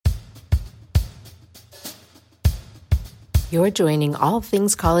You're joining All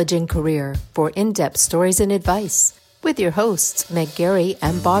Things College and Career for in-depth stories and advice with your hosts, Meg Gary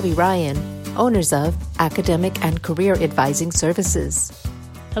and Bobby Ryan, owners of Academic and Career Advising Services.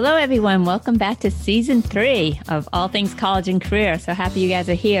 Hello, everyone. Welcome back to Season 3 of All Things College and Career. So happy you guys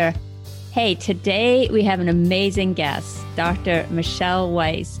are here. Hey, today we have an amazing guest, Dr. Michelle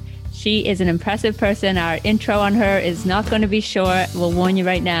Weiss. She is an impressive person. Our intro on her is not going to be short. We'll warn you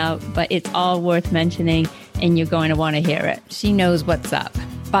right now, but it's all worth mentioning, and you're going to want to hear it. She knows what's up.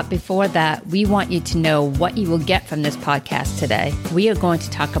 But before that, we want you to know what you will get from this podcast today. We are going to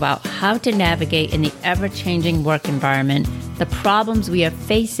talk about how to navigate in the ever-changing work environment, the problems we are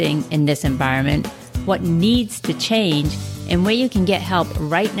facing in this environment, what needs to change, and where you can get help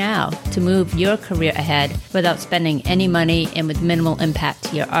right now to move your career ahead without spending any money and with minimal impact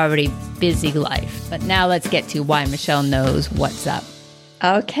to your already busy life. But now let's get to why Michelle knows what's up.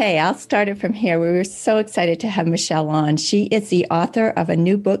 Okay, I'll start it from here. We were so excited to have Michelle on. She is the author of a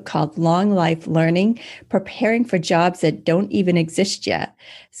new book called Long Life Learning, Preparing for Jobs That Don't Even Exist Yet.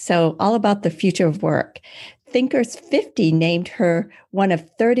 So all about the future of work. Thinkers 50 named her one of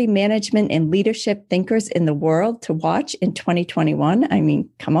 30 management and leadership thinkers in the world to watch in 2021. I mean,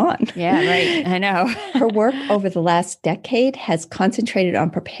 come on. Yeah, right. I know. Her work over the last decade has concentrated on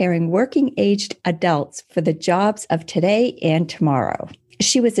preparing working-aged adults for the jobs of today and tomorrow.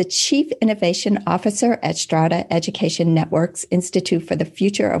 She was a Chief Innovation Officer at Strata Education Network's Institute for the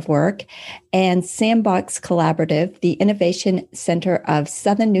Future of Work and Sandbox Collaborative, the Innovation Center of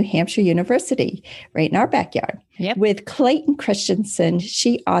Southern New Hampshire University, right in our backyard. Yep. With Clayton Christensen,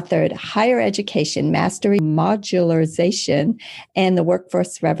 she authored Higher Education Mastery Modularization and the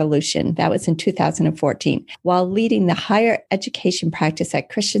Workforce Revolution. That was in 2014, while leading the higher education practice at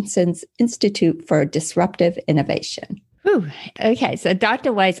Christensen's Institute for Disruptive Innovation. Whew. Okay, so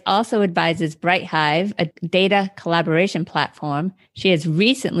Dr. Weiss also advises BrightHive, a data collaboration platform. She has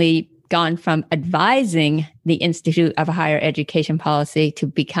recently gone from advising the Institute of Higher Education Policy to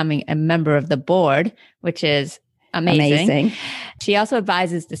becoming a member of the board, which is amazing. She also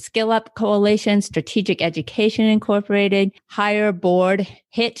advises the Skill Up Coalition, Strategic Education Incorporated, Higher Board,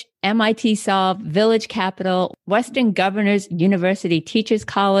 HIT, MIT Solve, Village Capital, Western Governors University Teachers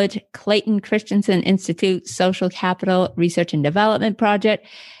College, Clayton Christensen Institute, Social Capital Research and Development Project,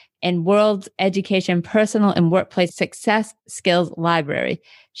 and World Education Personal and Workplace Success Skills Library.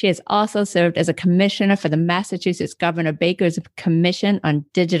 She has also served as a commissioner for the Massachusetts Governor Baker's Commission on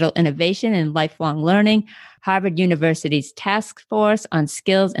Digital Innovation and Lifelong Learning, Harvard University's Task Force on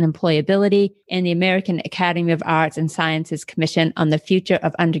Skills and Employability, and the American Academy of Arts and Sciences Commission on the Future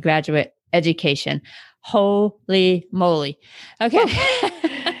of Undergraduate Education. Holy moly. Okay.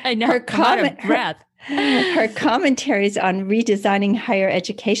 I know. Her commentaries on redesigning higher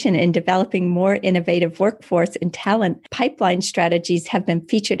education and developing more innovative workforce and talent pipeline strategies have been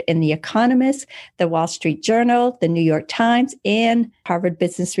featured in The Economist, The Wall Street Journal, The New York Times, and Harvard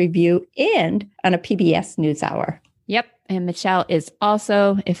Business Review, and on a PBS NewsHour. Yep. And Michelle is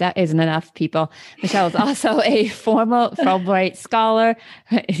also, if that isn't enough, people, Michelle is also a former Fulbright scholar,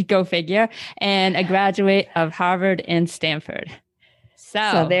 go figure, and a graduate of Harvard and Stanford.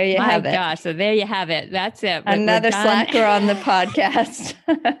 So there you have it. Gosh, so there you have it. That's it. Another slacker on the podcast.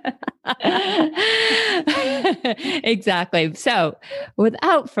 Exactly. So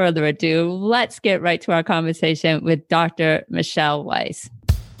without further ado, let's get right to our conversation with Dr. Michelle Weiss.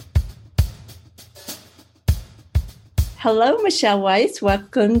 Hello, Michelle Weiss.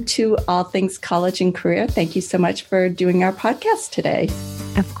 Welcome to All Things College and Career. Thank you so much for doing our podcast today.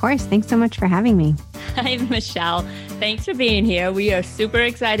 Of course. Thanks so much for having me. Hi, Michelle. Thanks for being here. We are super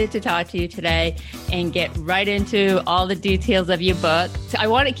excited to talk to you today and get right into all the details of your book. So I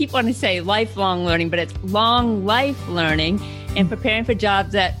want to keep wanting to say lifelong learning, but it's long life learning and preparing for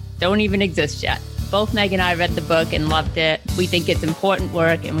jobs that don't even exist yet. Both Meg and I read the book and loved it. We think it's important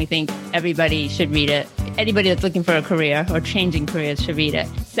work and we think everybody should read it. Anybody that's looking for a career or changing careers should read it.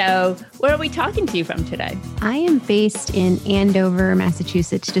 So where are we talking to you from today? I am based in Andover,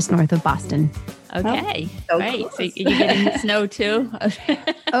 Massachusetts, just north of Boston. Okay, so right. close. So you getting the snow too?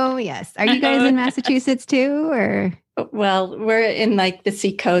 Oh, yes. Are you guys in Massachusetts too, or? Well, we're in like the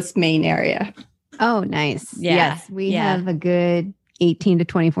Seacoast, Maine area. Oh, nice. Yeah, Yes, we have a good 18 to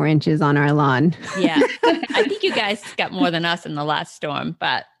 24 inches on our lawn. Yeah. I think you guys got more than us in the last storm,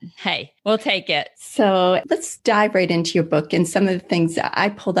 but hey, we'll take it. So let's dive right into your book and some of the things that I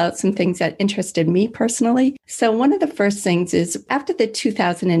pulled out, some things that interested me personally. So one of the first things is after the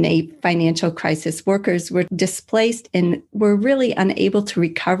 2008 financial crisis, workers were displaced and were really unable to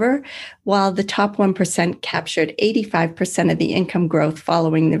recover, while the top 1% captured 85% of the income growth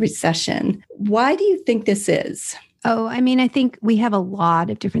following the recession. Why do you think this is? Oh, I mean, I think we have a lot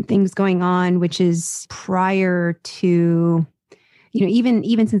of different things going on, which is prior to,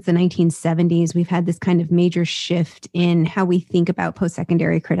 even since the 1970s, we've had this kind of major shift in how we think about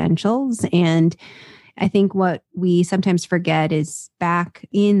post-secondary credentials. And I think what we sometimes forget is back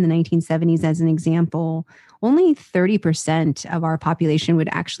in the 1970s, as an example, only 30% of our population would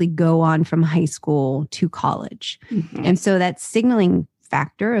actually go on from high school to college. Mm-hmm. And so that signaling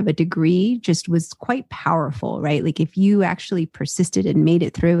factor of a degree just was quite powerful, right? Like if you actually persisted and made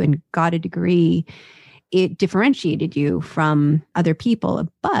it through and got a degree, it differentiated you from other people.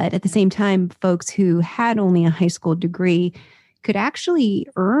 But at the same time, folks who had only a high school degree could actually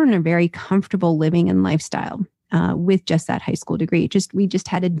earn a very comfortable living and lifestyle with just that high school degree. We just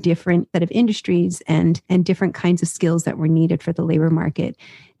had a different set of industries and different kinds of skills that were needed for the labor market.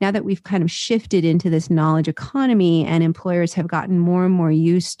 Now that we've kind of shifted into this knowledge economy and employers have gotten more and more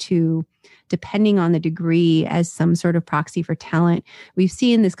used to depending on the degree as some sort of proxy for talent, we've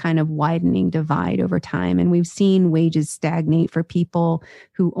seen this kind of widening divide over time. And we've seen wages stagnate for people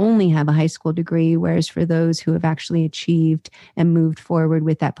who only have a high school degree, whereas for those who have actually achieved and moved forward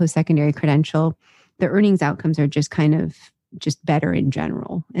with that post-secondary credential, the earnings outcomes are just kind of just better in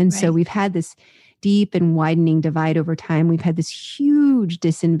general. And so we've had this deep and widening divide over time. We've had this huge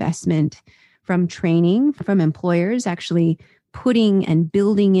disinvestment from training, from employers actually putting and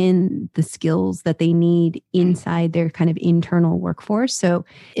building in the skills that they need inside their kind of internal workforce. So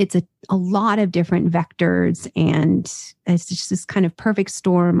it's a lot of different vectors, and it's just this kind of perfect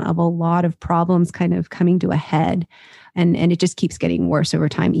storm of a lot of problems kind of coming to a head. And it just keeps getting worse over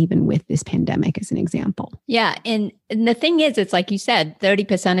time, even with this pandemic as an example. Yeah. And the thing is, it's like you said,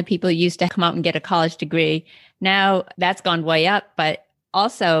 30% of people used to come out and get a college degree. Now that's gone way up, but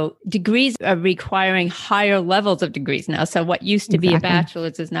also degrees are requiring higher levels of degrees now. So what used to be a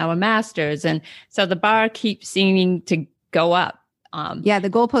bachelor's is now a master's. And so the bar keeps seeming to go up. The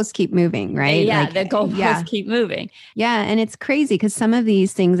goalposts keep moving, right? Yeah, the goalposts keep moving. Yeah. And it's crazy because some of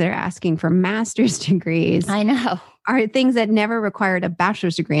these things that are asking for master's degrees, I know, are things that never required a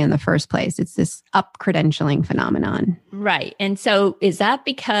bachelor's degree in the first place. It's this up credentialing phenomenon. Right. And so is that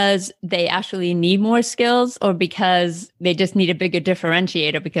because they actually need more skills or because they just need a bigger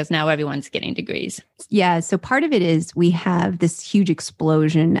differentiator because now everyone's getting degrees? Yeah. So part of it is we have this huge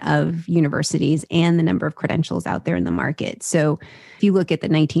explosion of universities and the number of credentials out there in the market. So if you look at the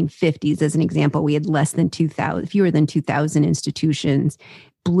 1950s as an example, we had fewer than 2,000 institutions.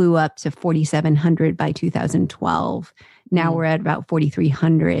 Blew up to 4,700 by 2012. Now we're at about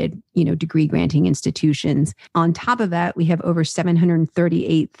 4,300, degree granting institutions. On top of that, we have over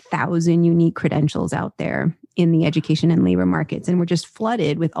 738,000 unique credentials out there in the education and labor markets. And we're just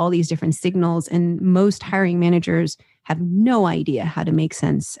flooded with all these different signals. And most hiring managers have no idea how to make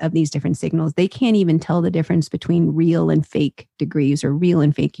sense of these different signals. They can't even tell the difference between real and fake degrees or real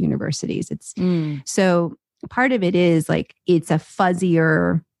and fake universities. So part of it is like it's a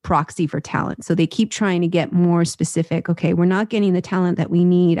fuzzier proxy for talent. So they keep trying to get more specific. Okay, we're not getting the talent that we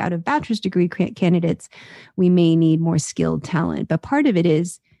need out of bachelor's degree candidates. We may need more skilled talent. But part of it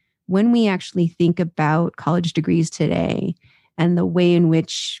is when we actually think about college degrees today and the way in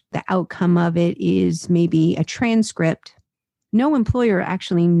which the outcome of it is maybe a transcript, no employer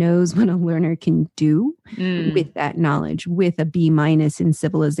actually knows what a learner can do with that knowledge, with a B- in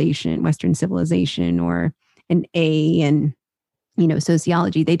civilization, Western civilization, or an A in,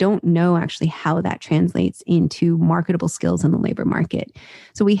 sociology. They don't know actually how that translates into marketable skills in the labor market.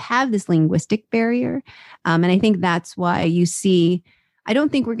 So we have this linguistic barrier. And I think that's why you see, I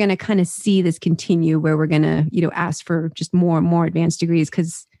don't think we're going to kind of see this continue where we're going to, ask for just more and more advanced degrees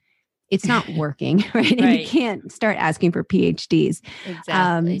because it's not working, right? And you can't start asking for PhDs.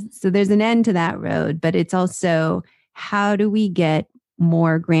 Exactly. So there's an end to that road, but it's also how do we get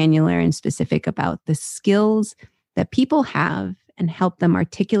more granular and specific about the skills that people have and help them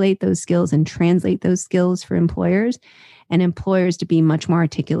articulate those skills and translate those skills for employers, and employers to be much more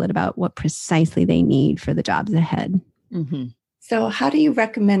articulate about what precisely they need for the jobs ahead. Mm-hmm. So how do you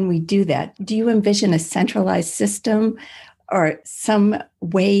recommend we do that? Do you envision a centralized system or some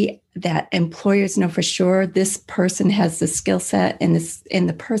way that employers know for sure this person has the skill set and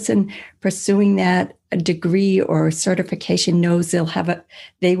the person pursuing that a degree or certification knows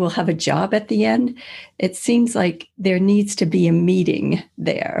they will have a job at the end? It seems like there needs to be a meeting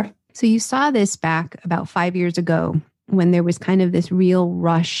there. So you saw this back about 5 years ago when there was kind of this real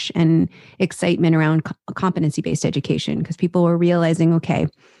rush and excitement around competency-based education because people were realizing, okay,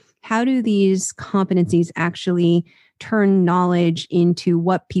 how do these competencies actually turn knowledge into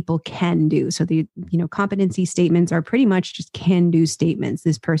what people can do? So the competency statements are pretty much just can-do statements.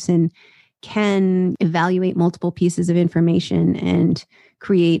 This person can evaluate multiple pieces of information and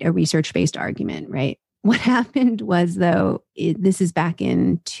create a research-based argument, right? What happened was, though, this is back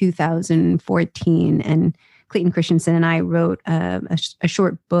in 2014, and Clayton Christensen and I wrote a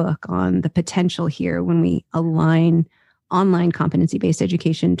short book on the potential here when we align online competency-based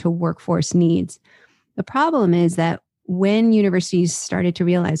education to workforce needs. The problem is that when universities started to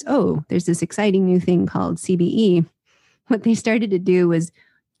realize, oh, there's this exciting new thing called CBE, what they started to do was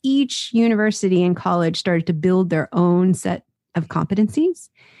each university and college started to build their own set of competencies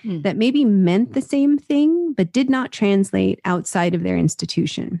that maybe meant the same thing, but did not translate outside of their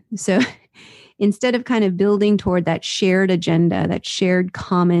institution. So instead of kind of building toward that shared agenda, that shared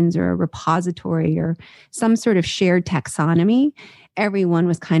commons or a repository or some sort of shared taxonomy, everyone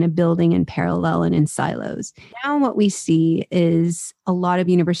was kind of building in parallel and in silos. Now what we see is a lot of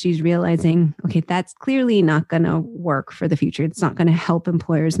universities realizing, okay, that's clearly not going to work for the future. It's not going to help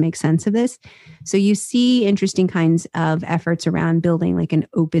employers make sense of this. So you see interesting kinds of efforts around building like an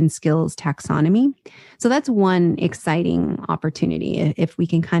open skills taxonomy. So that's one exciting opportunity if we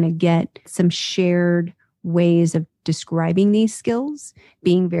can kind of get some shared ways of describing these skills,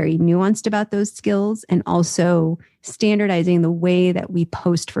 being very nuanced about those skills, and also standardizing the way that we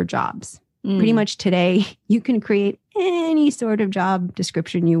post for jobs. Pretty much today, you can create any sort of job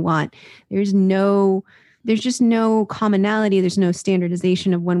description you want. There's just no commonality. There's no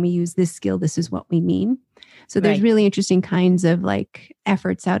standardization of when we use this skill, this is what we mean. So there's really interesting kinds of like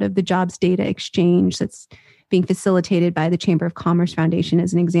efforts out of the jobs data exchange that's being facilitated by the Chamber of Commerce Foundation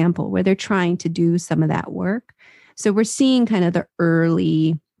as an example, where they're trying to do some of that work. So we're seeing kind of the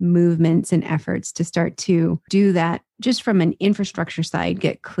early movements and efforts to start to do that just from an infrastructure side,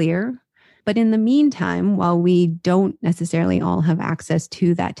 get clear. But in the meantime, while we don't necessarily all have access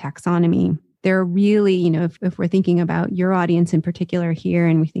to that taxonomy, there are really, if we're thinking about your audience in particular here,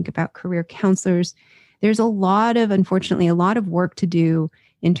 and we think about career counselors, there's unfortunately, a lot of work to do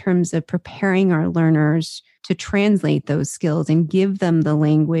in terms of preparing our learners to translate those skills and give them the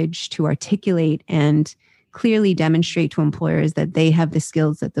language to articulate and clearly demonstrate to employers that they have the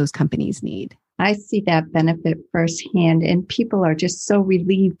skills that those companies need. I see that benefit firsthand, and people are just so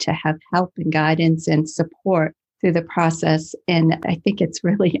relieved to have help and guidance and support through the process. And I think it's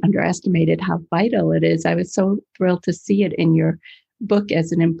really underestimated how vital it is. I was so thrilled to see it in your book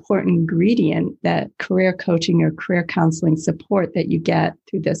as an important ingredient, that career coaching or career counseling support that you get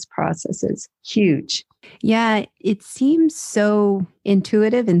through this process is huge. Yeah, it seems so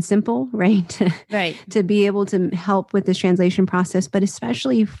intuitive and simple, right? Right. To be able to help with this translation process, but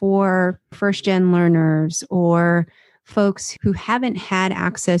especially for first-gen learners or folks who haven't had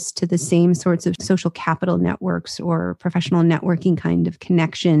access to the same sorts of social capital networks or professional networking kind of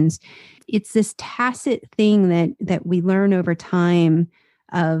connections. It's this tacit thing that we learn over time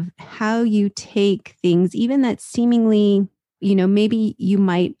of how you take things, even that seemingly, maybe you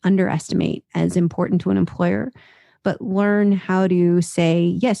might underestimate as important to an employer, but learn how to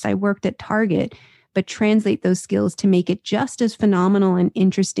say, yes, I worked at Target, but translate those skills to make it just as phenomenal and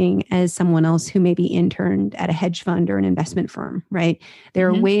interesting as someone else who maybe interned at a hedge fund or an investment firm, right? There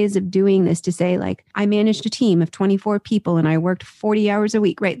are ways of doing this to say, like, I managed a team of 24 people and I worked 40 hours a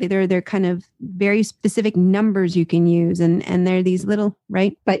week, right? They're kind of very specific numbers you can use. And they're these little,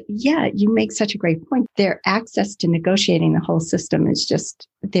 right? But yeah, you make such a great point. Their access to negotiating the whole system is just,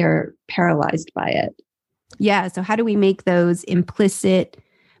 they're paralyzed by it. Yeah. So how do we make those implicit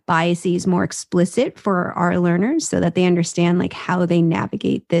biases more explicit for our learners so that they understand like how they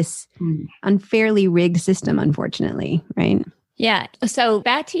navigate this unfairly rigged system, unfortunately, right? Yeah. So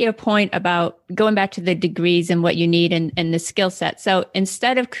back to your point about going back to the degrees and what you need and the skill set. So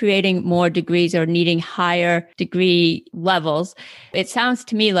instead of creating more degrees or needing higher degree levels, it sounds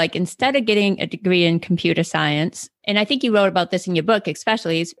to me like instead of getting a degree in computer science, and I think you wrote about this in your book,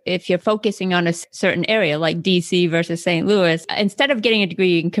 especially if you're focusing on a certain area like DC versus St. Louis, instead of getting a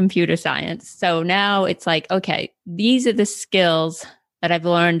degree in computer science. So now it's like, okay, these are the skills that I've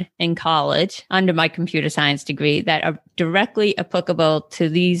learned in college under my computer science degree that are directly applicable to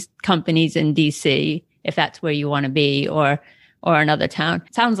these companies in DC, if that's where you want to be, or another town.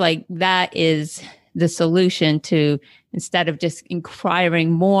 It sounds like that is the solution to, instead of just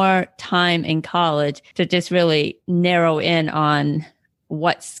acquiring more time in college, to just really narrow in on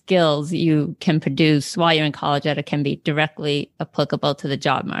what skills you can produce while you're in college that can be directly applicable to the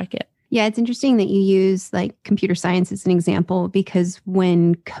job market. Yeah, it's interesting that you use like computer science as an example, because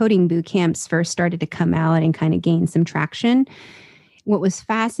when coding boot camps first started to come out and kind of gain some traction, what was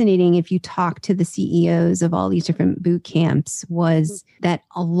fascinating, if you talk to the CEOs of all these different boot camps, was that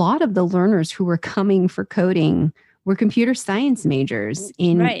a lot of the learners who were coming for coding were computer science majors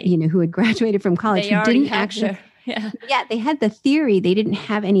who had graduated from college, who didn't actually, they had the theory. They didn't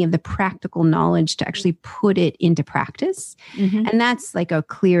have any of the practical knowledge to actually put it into practice. Mm-hmm. And that's like a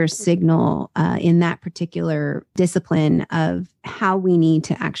clear signal in that particular discipline of how we need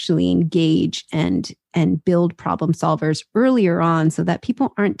to actually engage and build problem solvers earlier on, so that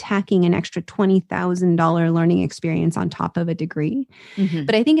people aren't tacking an extra $20,000 learning experience on top of a degree. Mm-hmm.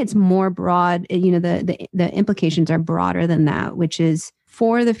 But I think it's more broad. The implications are broader than that, which is,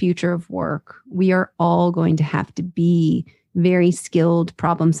 for the future of work, we are all going to have to be very skilled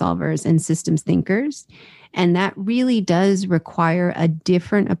problem solvers and systems thinkers. And that really does require a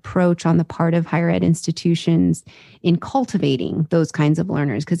different approach on the part of higher ed institutions in cultivating those kinds of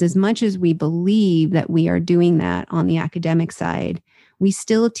learners. Because as much as we believe that we are doing that on the academic side, we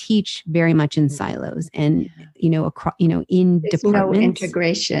still teach very much in silos and, in There's departments. No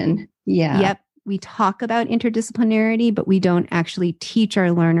integration. Yeah. Yep. We talk about interdisciplinarity, but we don't actually teach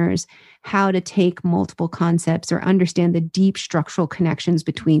our learners how to take multiple concepts or understand the deep structural connections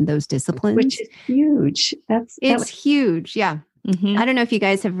between those disciplines. Which is huge. It's huge. Yeah. Mm-hmm. I don't know if you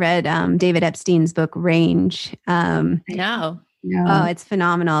guys have read David Epstein's book, Range. No. Oh, it's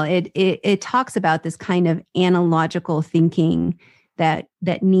phenomenal. It talks about this kind of analogical thinking that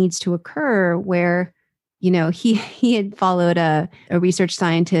needs to occur, where he had followed a research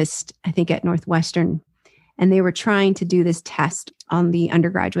scientist, I think at Northwestern, and they were trying to do this test on the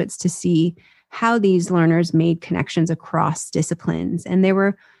undergraduates to see how these learners made connections across disciplines. And there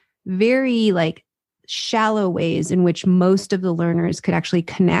were very shallow ways in which most of the learners could actually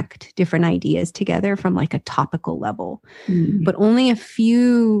connect different ideas together from a topical level. Mm. But only a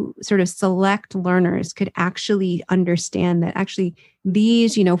few sort of select learners could actually understand that actually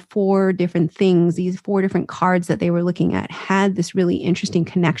these, 4 different things, these 4 different cards that they were looking at had this really interesting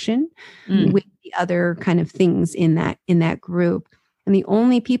connection with the other kind of things in that group. And the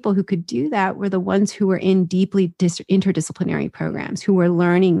only people who could do that were the ones who were in deeply interdisciplinary programs, who were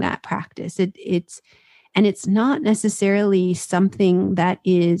learning that practice. It's not necessarily something that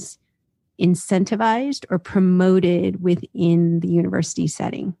is incentivized or promoted within the university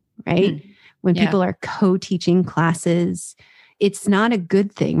setting, right? Mm. When people are co-teaching classes, it's not a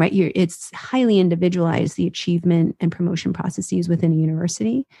good thing, right? It's highly individualized, the achievement and promotion processes within a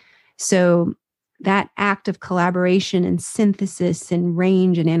university. So that act of collaboration and synthesis and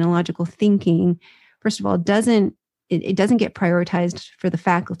range and analogical thinking, first of all, doesn't get prioritized for the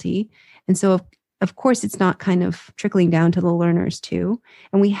faculty. And so of course, it's not kind of trickling down to the learners too.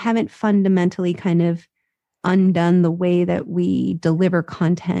 And we haven't fundamentally kind of undone the way that we deliver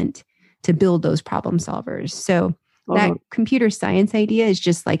content to build those problem solvers. So that computer science idea is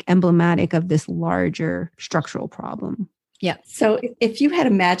just emblematic of this larger structural problem. Yeah. So if you had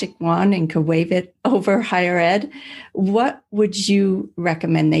a magic wand and could wave it over higher ed, what would you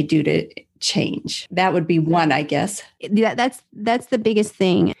recommend they do to change? That would be one, I guess. Yeah, that's the biggest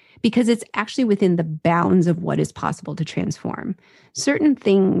thing, because it's actually within the bounds of what is possible to transform. Certain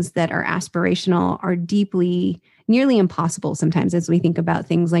things that are aspirational are nearly impossible sometimes, as we think about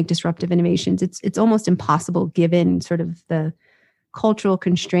things like disruptive innovations. It's almost impossible given sort of the cultural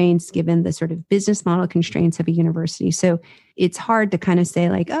constraints, given the sort of business model constraints of a university. So it's hard to kind of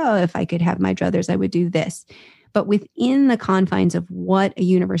say if I could have my druthers, I would do this. But within the confines of what a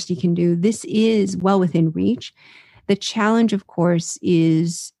university can do, this is well within reach. The challenge, of course,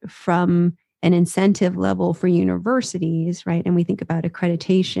 is from an incentive level for universities, right? And we think about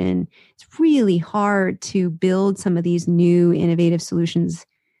accreditation. It's really hard to build some of these new innovative solutions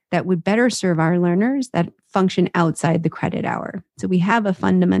that would better serve our learners that function outside the credit hour. So we have a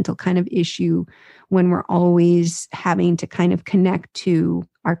fundamental kind of issue when we're always having to kind of connect to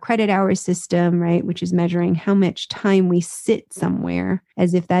our credit hour system, right? Which is measuring how much time we sit somewhere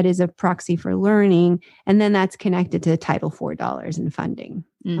as if that is a proxy for learning. And then that's connected to Title IV dollars in funding.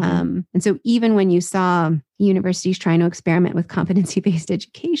 Mm-hmm. And so even when you saw universities trying to experiment with competency-based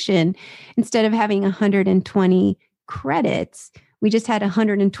education, instead of having 120 credits, we just had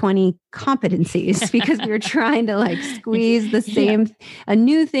 120 competencies because we were trying to squeeze a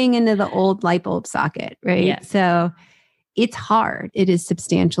new thing into the old light bulb socket, right? Yeah. So it's hard. It is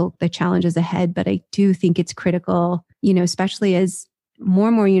substantial, the challenges ahead, but I do think it's critical, especially as more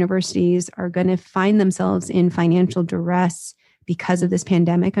and more universities are going to find themselves in financial duress because of this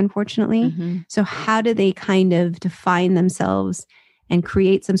pandemic, unfortunately. Mm-hmm. So how do they kind of define themselves and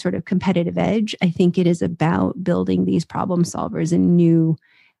create some sort of competitive edge? I think it is about building these problem solvers in new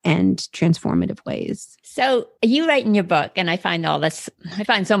and transformative ways. So you write in your book, and I find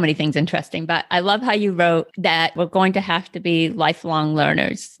so many things interesting, but I love how you wrote that we're going to have to be lifelong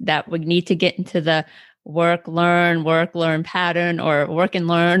learners, that we need to get into the work, learn pattern, or work and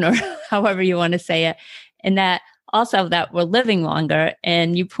learn, or however you want to say it. And that also that we're living longer.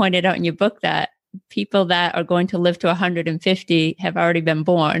 And you pointed out in your book that people that are going to live to 150 have already been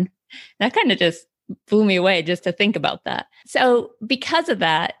born. That kind of just blew me away just to think about that. So because of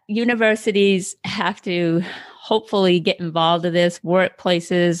that, universities have to hopefully get involved in this,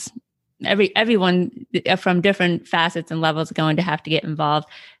 workplaces, everyone from different facets and levels are going to have to get involved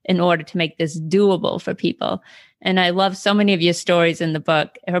in order to make this doable for people. And I love so many of your stories in the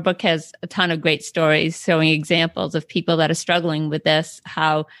book. Her book has a ton of great stories showing examples of people that are struggling with this,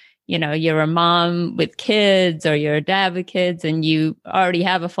 how, you know, you're a mom with kids or you're a dad with kids and you already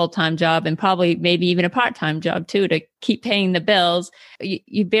have a full-time job and probably maybe even a part-time job too to keep paying the bills.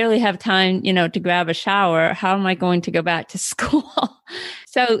 You barely have time, you know, to grab a shower. How am I going to go back to school?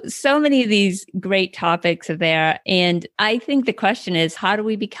 So many of these great topics are there. And I think the question is, how do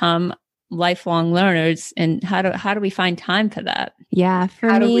we become lifelong learners and how do we find time for that? Yeah.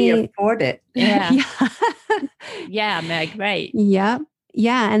 How do we afford it? Yeah. Yeah, Meg, right. Yep.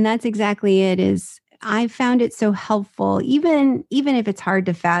 Yeah. And that's exactly it. Is I found it so helpful, even if it's hard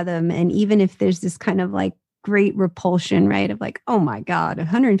to fathom. And even if there's this kind of like great repulsion, right? Of like, oh my God,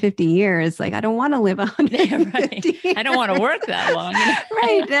 150 years. Like, I don't want to live 150 years. I don't want to work that long.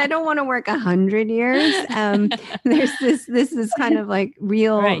 Right. I don't want to work 100 years. There's this kind of like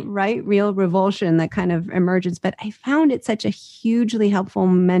real revulsion that kind of emerges. But I found it such a hugely helpful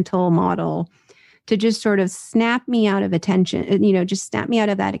mental model to just sort of snap me out of attention, you know, just snap me out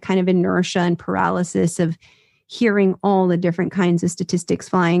of that kind of inertia and paralysis of hearing all the different kinds of statistics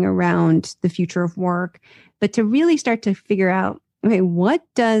flying around the future of work, but to really start to figure out, okay, what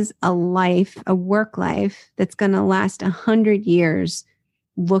does a work life that's going to last 100 years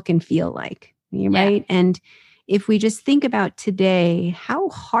look and feel like, right? Yeah. And if we just think about today, how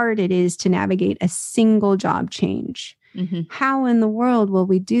hard it is to navigate a single job change. Mm-hmm. How in the world will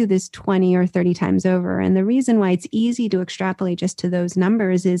we do this 20 or 30 times over? And the reason why it's easy to extrapolate just to those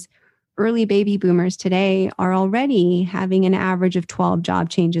numbers is early baby boomers today are already having an average of 12 job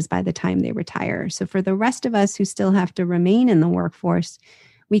changes by the time they retire. So for the rest of us who still have to remain in the workforce,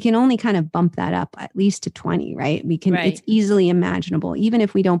 we can only kind of bump that up at least to 20, right? We can, It's easily imaginable, even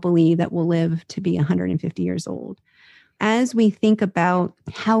if we don't believe that we'll live to be 150 years old. As we think about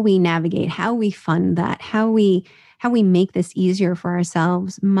how we navigate, how we fund that, how we make this easier for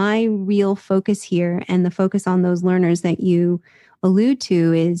ourselves, my real focus here and the focus on those learners that you allude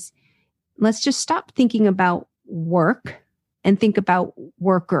to is, let's just stop thinking about work and think about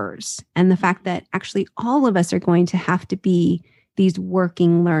workers and the fact that actually all of us are going to have to be these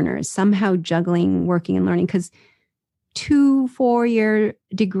working learners, somehow juggling working and learning, because 2-4-year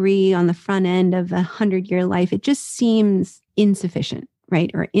degree on the front end of 100-year life, it just seems insufficient, right?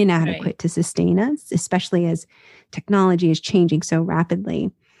 Or inadequate to sustain us, especially as technology is changing so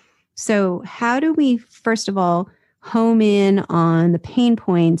rapidly. So how do we, first of all, home in on the pain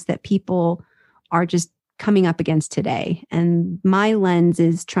points that people are just coming up against today? And my lens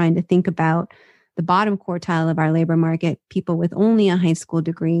is trying to think about the bottom quartile of our labor market, people with only a high school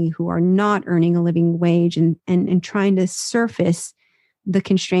degree who are not earning a living wage, and trying to surface the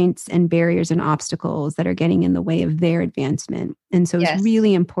constraints and barriers and obstacles that are getting in the way of their advancement. And so it's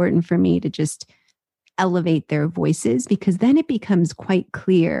really important for me to just elevate their voices, because then it becomes quite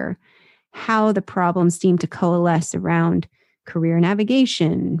clear how the problems seem to coalesce around career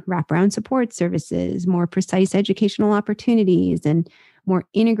navigation, wraparound support services, more precise educational opportunities, and more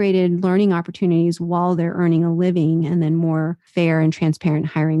integrated learning opportunities while they're earning a living, and then more fair and transparent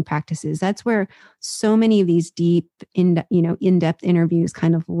hiring practices. That's where so many of these deep, in-depth interviews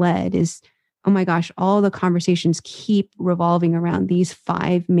kind of led is, oh my gosh, all the conversations keep revolving around these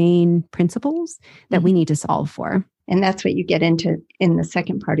 5 main principles that we need to solve for. And that's what you get into in the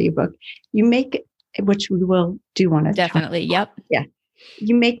second part of your book. You make, which we will do want to definitely, yep. Yeah.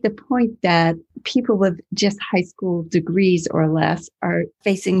 You make the point that people with just high school degrees or less are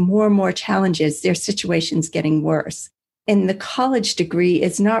facing more and more challenges. Their situation's getting worse. And the college degree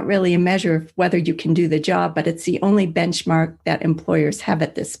is not really a measure of whether you can do the job, but it's the only benchmark that employers have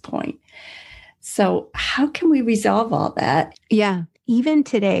at this point. So how can we resolve all that? Yeah. Even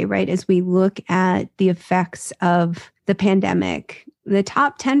today, right, as we look at the effects of the pandemic, the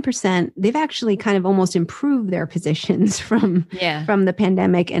top 10%, they've actually kind of almost improved their positions from the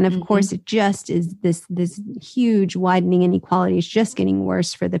pandemic. And of course, it just is this huge widening inequality is just getting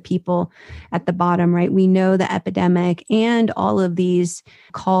worse for the people at the bottom, right? We know the epidemic and all of these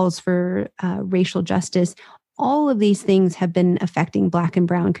calls for racial justice all of these things have been affecting Black and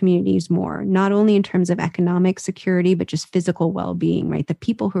Brown communities more, not only in terms of economic security, but just physical well-being, right? The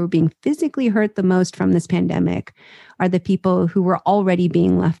people who are being physically hurt the most from this pandemic are the people who were already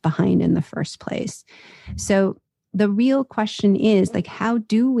being left behind in the first place. So the real question is, like, how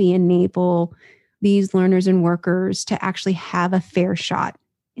do we enable these learners and workers to actually have a fair shot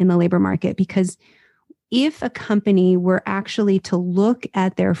in the labor market? Because if a company were actually to look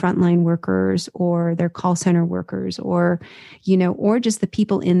at their frontline workers or their call center workers or just the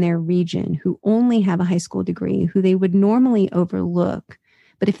people in their region who only have a high school degree, who they would normally overlook,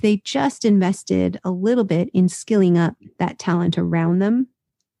 but if they just invested a little bit in skilling up that talent around them,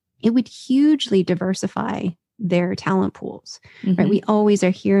 it would hugely diversify their talent pools, right? We always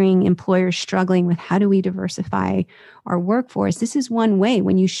are hearing employers struggling with, how do we diversify our workforce? This is one way.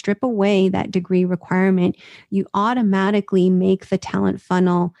 When you strip away that degree requirement, you automatically make the talent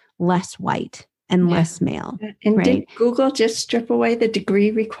funnel less white and less male. And right? did Google just strip away the degree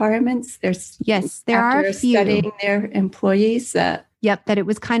requirements? Yes, there are a few. Studying their employees. That it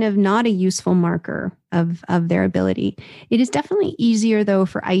was kind of not a useful marker of their ability. It is definitely easier, though,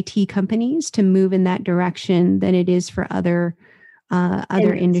 for IT companies to move in that direction than it is for other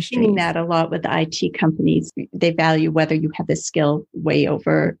industries. Seeing that a lot with IT companies. They value whether you have the skill way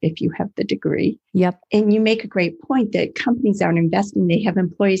over if you have the degree. Yep. And you make a great point that companies aren't investing. They have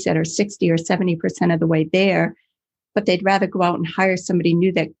employees that are 60 or 70% of the way there, but they'd rather go out and hire somebody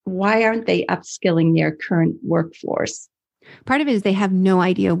new. That why aren't they upskilling their current workforce? Part of it is they have no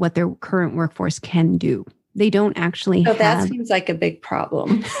idea what their current workforce can do. They don't actually have... that seems like a big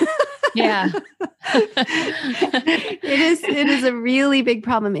problem. Yeah. It is a really big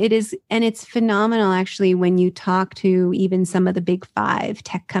problem. It is, and it's phenomenal actually when you talk to even some of the big 5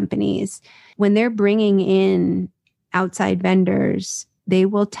 tech companies, when they're bringing in outside vendors, they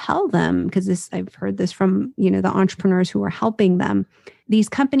will tell them, because I've heard this from, the entrepreneurs who are helping them. These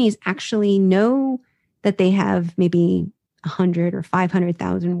companies actually know that they have maybe 100 or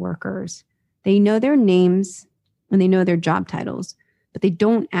 500,000 workers. They know their names and they know their job titles, but they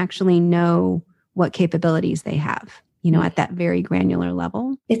don't actually know what capabilities they have, at that very granular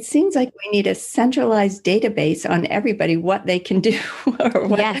level. It seems like we need a centralized database on everybody, what they can do or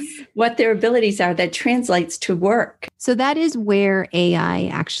what their abilities are that translates to work. So that is where AI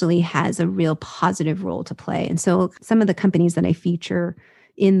actually has a real positive role to play. And so some of the companies that I feature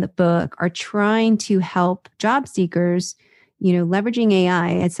in the book are trying to help job seekers, leveraging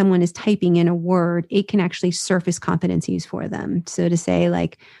AI. As someone is typing in a word, it can actually surface competencies for them. So to say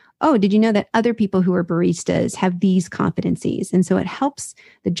like, oh, did you know that other people who are baristas have these competencies? And so it helps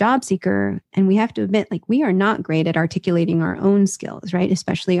the job seeker. And we have to admit, like, we are not great at articulating our own skills, right?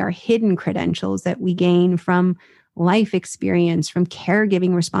 Especially our hidden credentials that we gain from life experience, from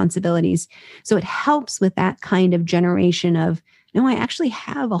caregiving responsibilities. So it helps with that kind of generation of, no, I actually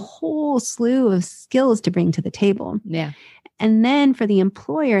have a whole slew of skills to bring to the table. Yeah. And then for the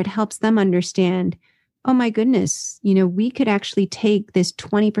employer, it helps them understand, oh my goodness, we could actually take this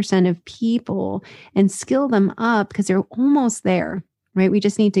 20% of people and skill them up because they're almost there, right? We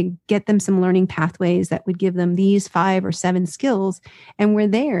just need to get them some learning pathways that would give them these 5 or 7 skills. And we're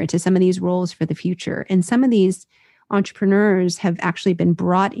there to some of these roles for the future. And some of these entrepreneurs have actually been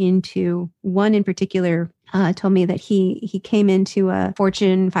brought into, one in particular told me that he came into a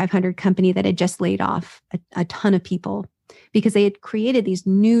Fortune 500 company that had just laid off a ton of people because they had created these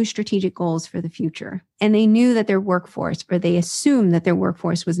new strategic goals for the future. And they knew that their workforce, or they assumed that their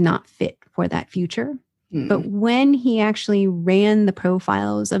workforce was not fit for that future. Mm-hmm. But when he actually ran the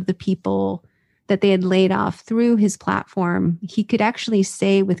profiles of the people that they had laid off through his platform, he could actually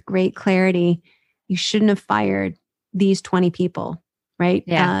say with great clarity, you shouldn't have fired these 20 people, right?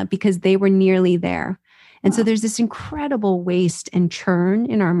 Yeah. Because they were nearly there. And so there's this incredible waste and churn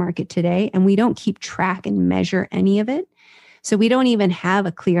in our market today, and we don't keep track and measure any of it. So we don't even have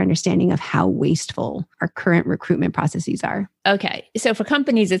a clear understanding of how wasteful our current recruitment processes are. Okay. So for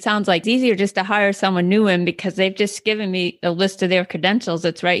companies, it sounds like it's easier just to hire someone new in because they've just given me a list of their credentials.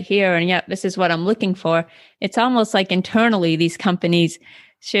 It's right here. And yep, this is what I'm looking for. It's almost like internally, these companies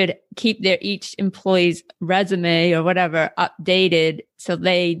should keep their each employee's resume or whatever updated so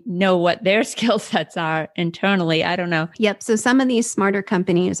they know what their skill sets are internally. I don't know. Yep. So some of these smarter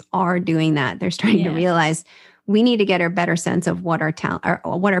companies are doing that. They're starting to realize we need to get a better sense of what our talent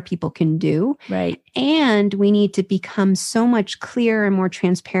or what our people can do. Right. And we need to become so much clearer and more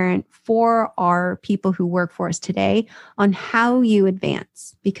transparent for our people who work for us today on how you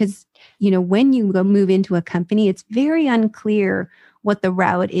advance. Because, when you go move into a company, it's very unclear what the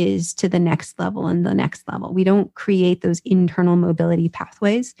route is to the next level and the next level. We don't create those internal mobility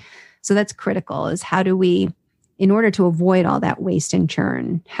pathways. So that's critical, is how do we in order to avoid all that waste and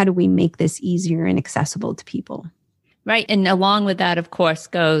churn, how do we make this easier and accessible to people? Right. And along with that, of course,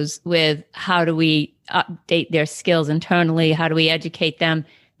 goes with how do we update their skills internally? How do we educate them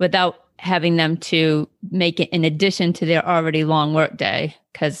without having them to make it in addition to their already long work day?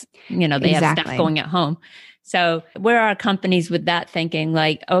 Because, they have stuff going at home. So where are companies with that thinking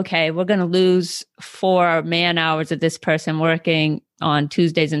like, okay, we're going to lose 4 man hours of this person working on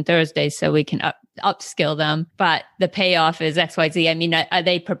Tuesdays and Thursdays so we can upskill them, but the payoff is XYZ. I mean, are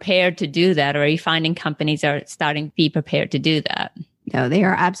they prepared to do that? Or are you finding companies are starting to be prepared to do that? No, they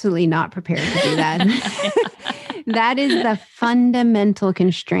are absolutely not prepared to do that. That is the fundamental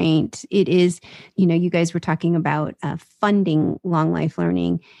constraint. It is, you guys were talking about funding long life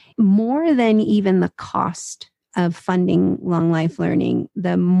learning. More than even the cost of funding long life learning,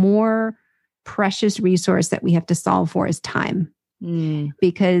 the more precious resource that we have to solve for is time.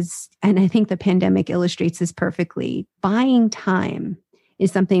 Because, and I think the pandemic illustrates this perfectly, buying time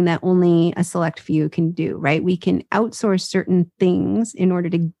is something that only a select few can do, right? We can outsource certain things in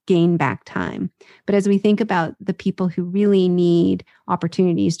order to gain back time. But as we think about the people who really need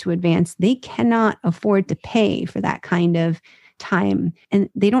opportunities to advance, they cannot afford to pay for that kind of time. And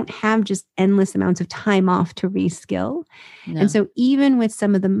they don't have just endless amounts of time off to reskill. No. And so even with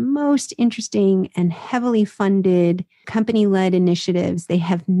some of the most interesting and heavily funded company-led initiatives, they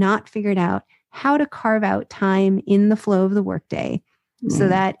have not figured out how to carve out time in the flow of the workday so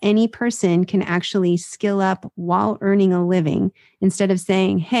that any person can actually skill up while earning a living instead of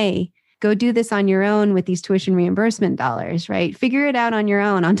saying, hey, go do this on your own with these tuition reimbursement dollars, right? Figure it out on your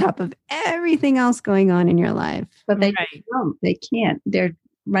own on top of everything else going on in your life. But they don't. They can't. They're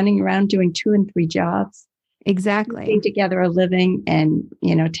running around doing 2 and 3 jobs. Exactly. Putting together a living and,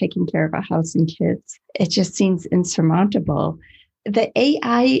 taking care of a house and kids. It just seems insurmountable. The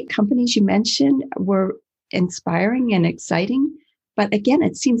AI companies you mentioned were inspiring and exciting. But again,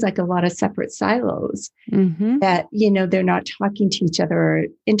 it seems like a lot of separate silos that, they're not talking to each other or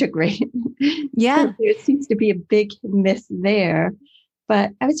integrating. Yeah. So there seems to be a big miss there.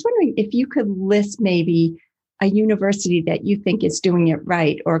 But I was wondering if you could list maybe a university that you think is doing it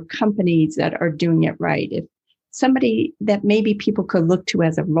right or companies that are doing it right. If somebody that maybe people could look to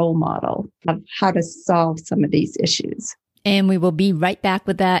as a role model of how to solve some of these issues. And we will be right back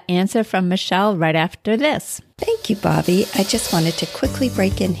with that answer from Michelle right after this. Thank you, Bobby. I just wanted to quickly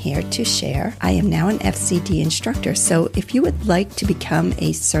break in here to share. I am now an FCD instructor, so if you would like to become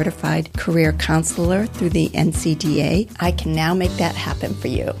a certified career counselor through the NCDA, I can now make that happen for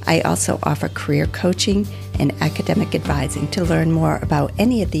you. I also offer career coaching and academic advising. To learn more about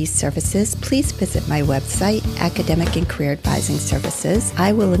any of these services, please visit my website, Academic and Career Advising Services.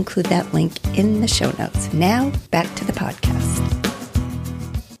 I will include that link in the show notes. Now, back to the podcast.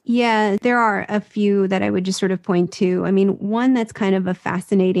 Yeah, there are a few that I would just sort of point to. I mean, one that's kind of a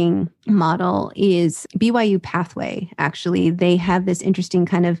fascinating model is BYU Pathway. Actually, they have this interesting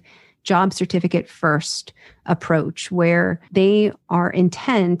kind of job certificate first approach where they are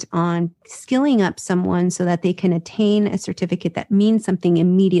intent on skilling up someone so that they can attain a certificate that means something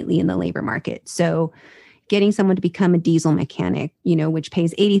immediately in the labor market. So getting someone to become a diesel mechanic, which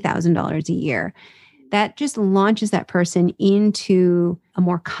pays $80,000 a year, that just launches that person into a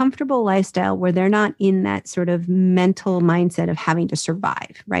more comfortable lifestyle where they're not in that sort of mental mindset of having to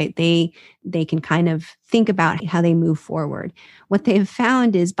survive, right? They can kind of think about how they move forward. What they have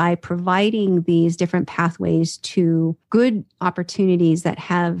found is by providing these different pathways to good opportunities that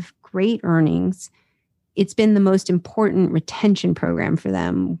have great earnings, it's been the most important retention program for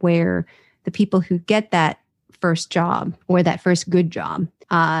them, where the people who get that first job or that first good job,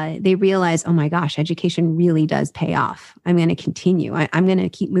 they realize, oh my gosh, education really does pay off. I'm going to continue. I'm going to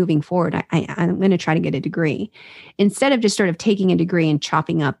keep moving forward. I'm going to try to get a degree. Instead of just sort of taking a degree and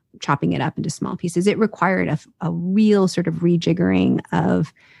chopping it up into small pieces, it required a real sort of rejiggering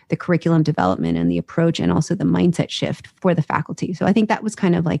of the curriculum development and the approach and also the mindset shift for the faculty. So I think that was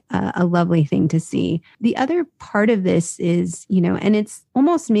kind of like a lovely thing to see. The other part of this is, and it's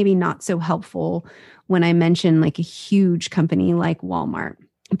almost maybe not so helpful when I mention like a huge company like Walmart.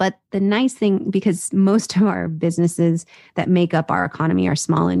 But the nice thing, because most of our businesses that make up our economy are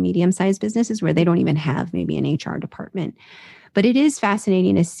small and medium-sized businesses where they don't even have maybe an HR department. But it is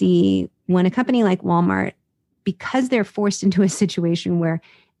fascinating to see when a company like Walmart, because they're forced into a situation where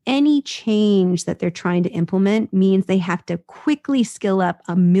any change that they're trying to implement means they have to quickly skill up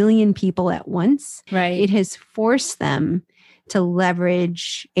 1 million people at once. Right. It has forced them to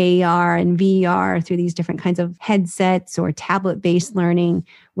leverage AR and VR through these different kinds of headsets or tablet-based learning,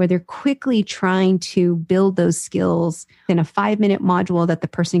 where they're quickly trying to build those skills in a 5-minute module that the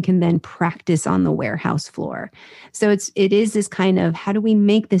person can then practice on the warehouse floor. So it is this kind of, how do we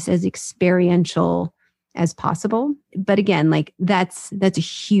make this as experiential as possible? But again, like that's a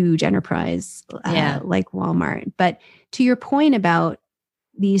huge enterprise like Walmart. But to your point about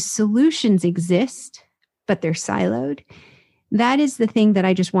these solutions exist, but they're siloed. That is the thing that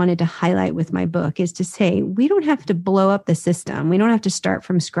I just wanted to highlight with my book, is to say, we don't have to blow up the system. We don't have to start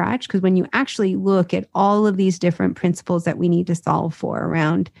from scratch, because when you actually look at all of these different principles that we need to solve for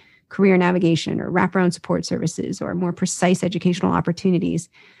around career navigation or wraparound support services or more precise educational opportunities,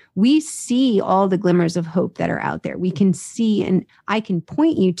 we see all the glimmers of hope that are out there. We can see, and I can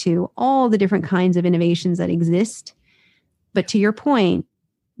point you to all the different kinds of innovations that exist. But to your point,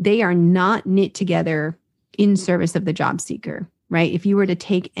 they are not knit together in service of the job seeker, right? If you were to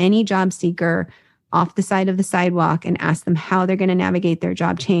take any job seeker off the side of the sidewalk and ask them how they're going to navigate their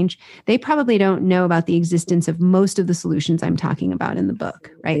job change, they probably don't know about the existence of most of the solutions I'm talking about in the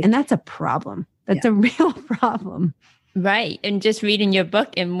book, right? And that's a problem. That's a real problem. Right. And just reading your book,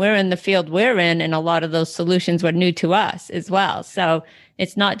 and we're in the field we're in, and a lot of those solutions were new to us as well. So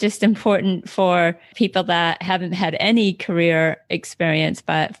it's not just important for people that haven't had any career experience,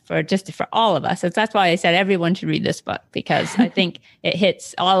 but for all of us. So that's why I said everyone should read this book, because I think it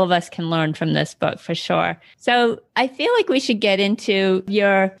hits, all of us can learn from this book for sure. So I feel like we should get into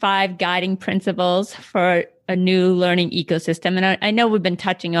your 5 guiding principles for a new learning ecosystem. And I know we've been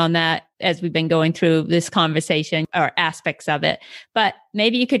touching on that as we've been going through this conversation, or aspects of it, but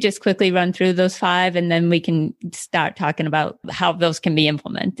maybe you could just quickly run through those 5, and then we can start talking about how those can be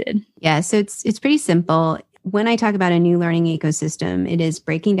implemented. Yeah. So it's pretty simple. When I talk about a new learning ecosystem, it is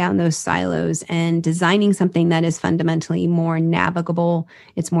breaking down those silos and designing something that is fundamentally more navigable.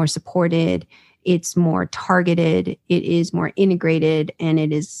 It's more supported. It's more targeted. It is more integrated, and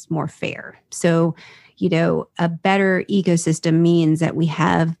it is more fair. So, a better ecosystem means that we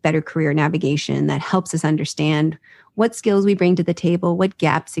have better career navigation that helps us understand what skills we bring to the table, what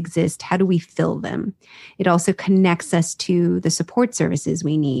gaps exist, how do we fill them. It also connects us to the support services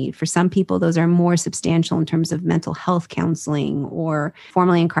we need. For some people, those are more substantial in terms of mental health counseling or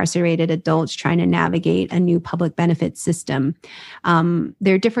formerly incarcerated adults trying to navigate a new public benefit system.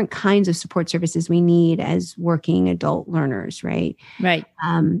 There are different kinds of support services we need as working adult learners, right? Right.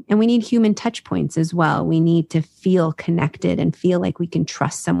 And we need human touch points as well. We need to feel connected and feel like we can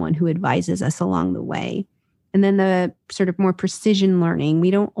trust someone who advises us along the way. And then the sort of more precision learning,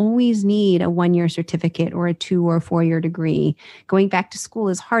 we don't always need a 1-year certificate or a 2 or 4-year degree. Going back to school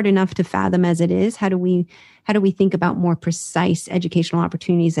is hard enough to fathom as it is. How do we think about more precise educational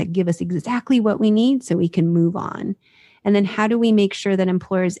opportunities that give us exactly what we need so we can move on? And then how do we make sure that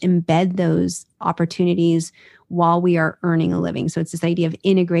employers embed those opportunities while we are earning a living? So it's this idea of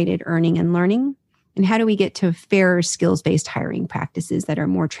integrated earning and learning. And how do we get to fairer skills-based hiring practices that are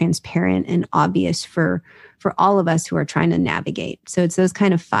more transparent and obvious for all of us who are trying to navigate? So it's those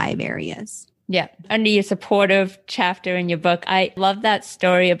kind of 5 areas. Yeah. Under your supportive chapter in your book, I love that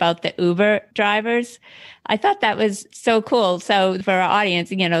story about the Uber drivers. I thought that was so cool. So for our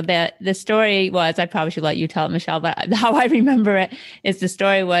audience, the story was, I probably should let you tell it, Michelle, but how I remember it is the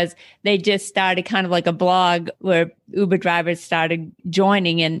story was they just started kind of like a blog where Uber drivers started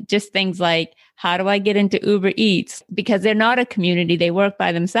joining, and just things like, how do I get into Uber Eats? Because they're not a community. They work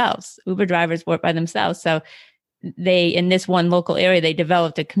by themselves. Uber drivers work by themselves. So in this one local area, they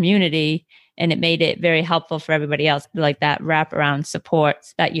developed a community, and it made it very helpful for everybody else, like that wraparound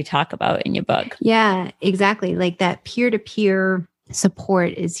support that you talk about in your book. Yeah, exactly. Like that peer-to-peer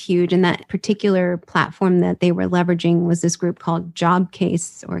support is huge. And that particular platform that they were leveraging was this group called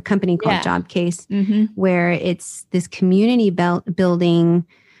JobCase, or a company called JobCase, where it's this community building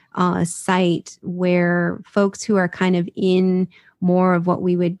site where folks who are kind of in more of what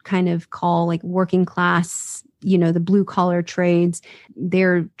we would kind of call like working class, the blue collar trades,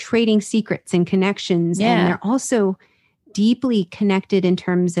 they're trading secrets and connections. Yeah. And they're also deeply connected in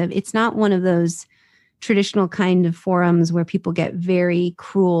terms of, it's not one of those traditional kind of forums where people get very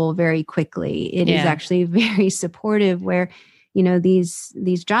cruel very quickly. It is actually very supportive, where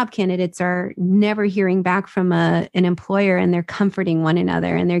these job candidates are never hearing back from an employer, and they're comforting one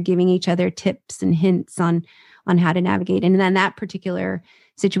another, and they're giving each other tips and hints on how to navigate. And then that particular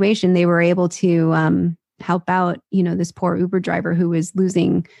situation, they were able to help out, this poor Uber driver who was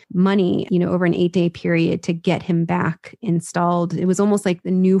losing money, over an 8-day period, to get him back installed. It was almost like the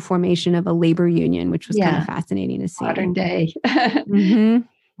new formation of a labor union, which was kind of fascinating to see. Modern day. Mm-hmm.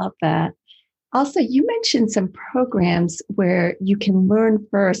 Love that. Also, you mentioned some programs where you can learn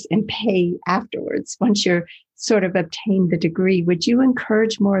first and pay afterwards once you're sort of obtained the degree. Would you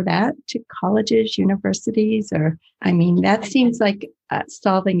encourage more of that to colleges, universities? Or, I mean, that seems like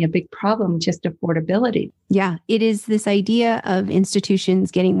solving a big problem, just affordability. Yeah, it is this idea of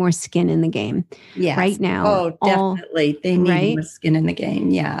institutions getting more skin in the game. Yes. Right now. Oh, definitely. They need right? more skin in the game.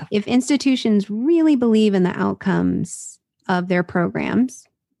 Yeah. If institutions really believe in the outcomes of their programs,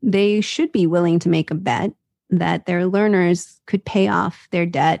 they should be willing to make a bet that their learners could pay off their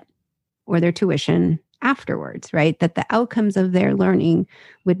debt or their tuition afterwards, right? That the outcomes of their learning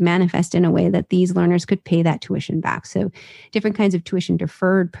would manifest in a way that these learners could pay that tuition back. So different kinds of tuition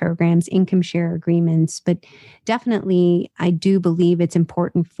deferred programs, income share agreements, but definitely I do believe it's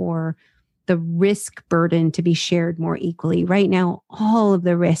important for the risk burden to be shared more equally. Right now, all of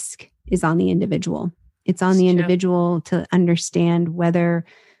the risk is on the individual. It's on the individual to understand whether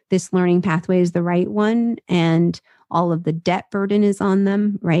this learning pathway is the right one, and all of the debt burden is on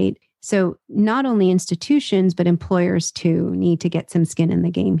them, right? So not only institutions, but employers too need to get some skin in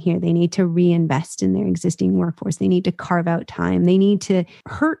the game here. They need to reinvest in their existing workforce. They need to carve out time. They need to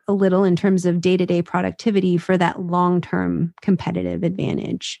hurt a little in terms of day-to-day productivity for that long-term competitive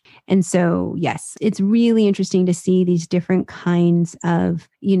advantage. And so, yes, it's really interesting to see these different kinds of,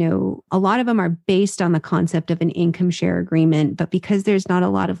 a lot of them are based on the concept of an income share agreement, but because there's not a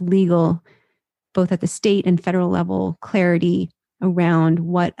lot of legal, both at the state and federal level, clarity around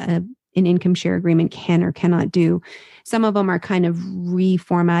what an income share agreement can or cannot do. Some of them are kind of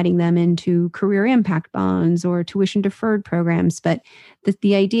reformatting them into career impact bonds or tuition deferred programs. But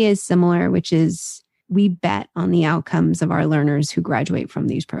the idea is similar, which is we bet on the outcomes of our learners who graduate from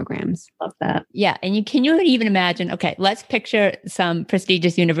these programs. Love that. Yeah. And can you even imagine, okay, let's picture some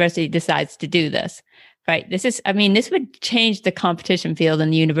prestigious university decides to do this. Right. This would change the competition field in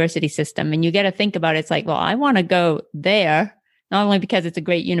the university system. And you got to think about it. It's like, well, I want to go there, not only because it's a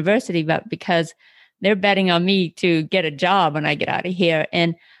great university, but because they're betting on me to get a job when I get out of here.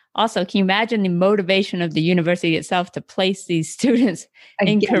 And also, can you imagine the motivation of the university itself to place these students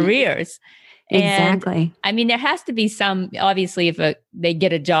in careers? Exactly. And, there has to be some, obviously, if they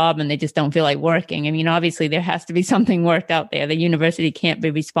get a job and they just don't feel like working, obviously there has to be something worked out there. The university can't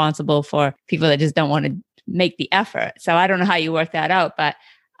be responsible for people that just don't want to make the effort. So I don't know how you work that out, but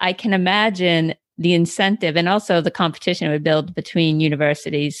I can imagine the incentive and also the competition it would build between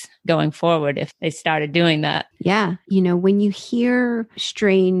universities going forward if they started doing that. Yeah. When you hear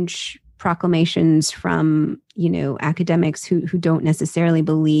strange proclamations from, academics who don't necessarily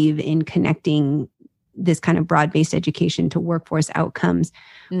believe in connecting this kind of broad-based education to workforce outcomes,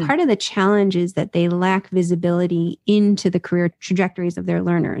 part of the challenge is that they lack visibility into the career trajectories of their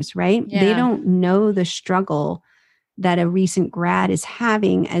learners, right? Yeah. They don't know the struggle that a recent grad is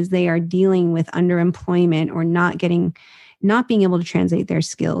having as they are dealing with underemployment or not being able to translate their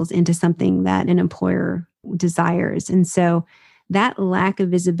skills into something that an employer desires. And so that lack of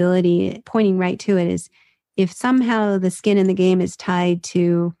visibility, pointing right to it, is if somehow the skin in the game is tied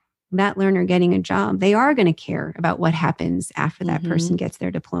to that learner getting a job, they are going to care about what happens after that person gets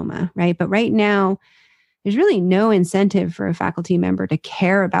their diploma, right? But right now, there's really no incentive for a faculty member to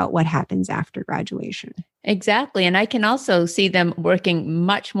care about what happens after graduation. Exactly. And I can also see them working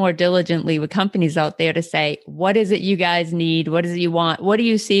much more diligently with companies out there to say, what is it you guys need? What is it you want? What do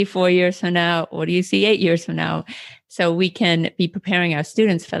you see 4 years from now? What do you see 8 years from now? So we can be preparing our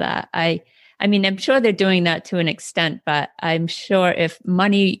students for that. I'm sure they're doing that to an extent, but I'm sure if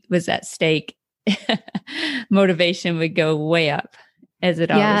money was at stake, motivation would go way up, as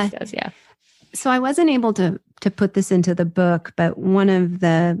it always does. Yeah. So I wasn't able to put this into the book, but one of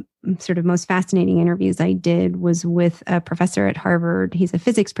the sort of most fascinating interviews I did was with a professor at Harvard. He's a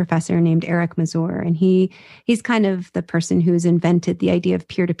physics professor named Eric Mazur, and he's kind of the person who's invented the idea of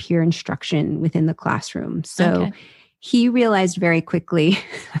peer-to-peer instruction within the classroom. So he realized very quickly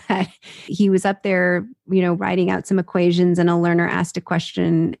that he was up there, writing out some equations, and a learner asked a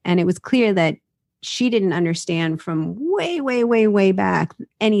question, and it was clear that she didn't understand from way, way, way, way back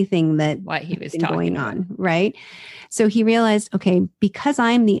anything that what he was going on, right? So he realized, okay, because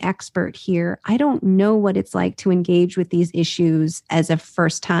I'm the expert here, I don't know what it's like to engage with these issues as a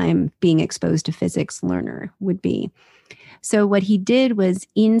first time being exposed to physics learner would be. So what he did was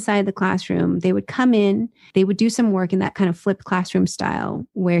inside the classroom, they would come in, they would do some work in that kind of flipped classroom style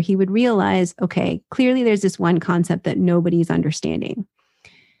where he would realize, okay, clearly there's this one concept that nobody's understanding.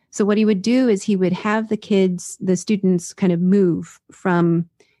 So what he would do is he would have the students kind of move from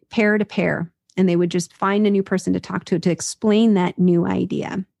pair to pair, and they would just find a new person to talk to explain that new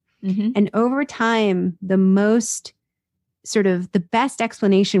idea. Mm-hmm. And over time, the most sort of the best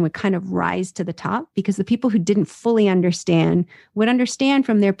explanation would kind of rise to the top, because the people who didn't fully understand would understand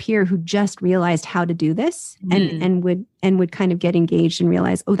from their peer who just realized how to do this and would kind of get engaged and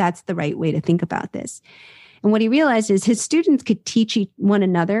realize, oh, that's the right way to think about this. And what he realized is his students could teach one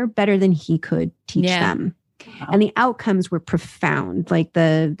another better than he could teach them. Wow. And the outcomes were profound, like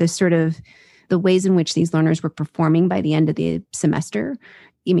the sort of the ways in which these learners were performing by the end of the semester.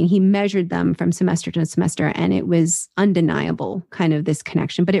 I mean, he measured them from semester to semester, and it was undeniable, kind of this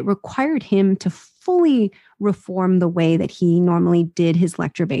connection. But it required him to fully reform the way that he normally did his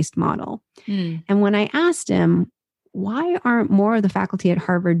lecture-based model. And when I asked him, why aren't more of the faculty at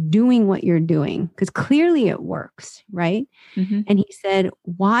Harvard doing what you're doing? Because clearly it works, right? And he said,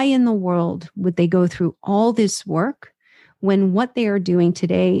 why in the world would they go through all this work when what they are doing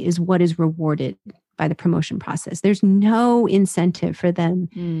today is what is rewarded by the promotion process? There's no incentive for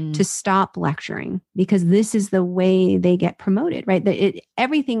them to stop lecturing, because this is the way they get promoted, right?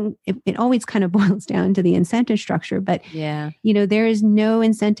 It always kind of boils down to the incentive structure, but there is no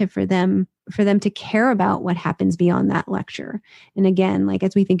incentive for them to care about what happens beyond that lecture. And again, like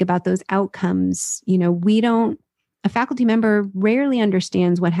as we think about those outcomes, a faculty member rarely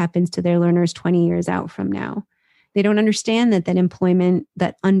understands what happens to their learners 20 years out from now. They don't understand that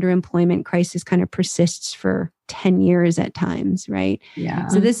underemployment crisis kind of persists for 10 years at times, right? Yeah.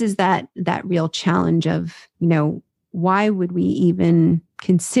 So this is that real challenge of, why would we even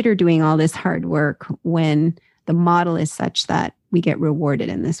consider doing all this hard work when the model is such that we get rewarded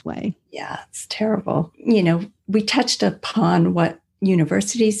in this way? Yeah, it's terrible. We touched upon what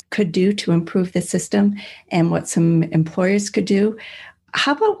universities could do to improve the system and what some employers could do.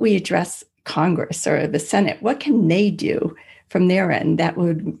 How about we address Congress or the Senate? What can they do from their end that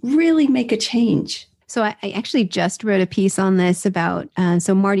would really make a change? So I actually just wrote a piece on this about,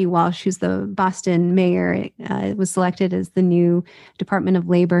 so Marty Walsh, who's the Boston mayor, was selected as the new Department of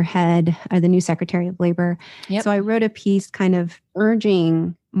Labor head, or the new Secretary of Labor. Yep. So I wrote a piece kind of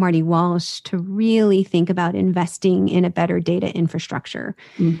urging Marty Walsh to really think about investing in a better data infrastructure.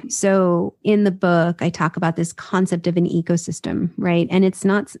 So in the book, I talk about this concept of an ecosystem, right? And it's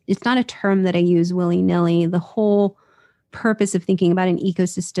not a term that I use willy-nilly. The whole purpose of thinking about an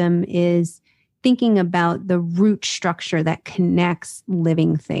ecosystem is thinking about the root structure that connects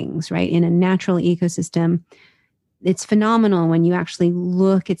living things, right? In a natural ecosystem, it's phenomenal when you actually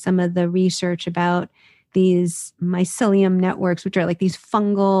look at some of the research about these mycelium networks, which are like these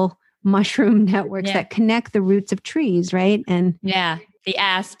fungal mushroom networks that connect the roots of trees, right? And the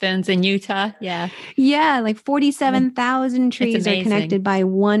aspens in Utah. Like 47,000 trees are connected by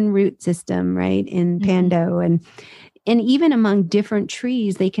one root system, right? In Pando. And even among different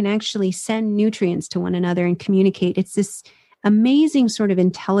trees, they can actually send nutrients to one another and communicate. It's this amazing sort of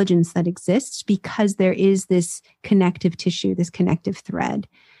intelligence that exists because there is this connective tissue, this connective thread.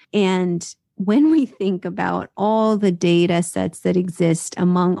 And when we think about all the data sets that exist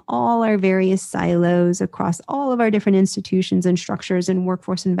among all our various silos across all of our different institutions and structures and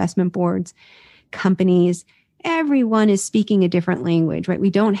workforce investment boards, companies, everyone is speaking a different language, right?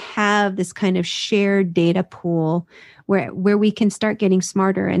 We don't have this kind of shared data pool where we can start getting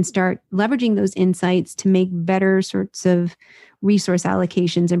smarter and start leveraging those insights to make better sorts of resource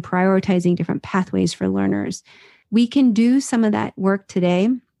allocations and prioritizing different pathways for learners. We can do some of that work today.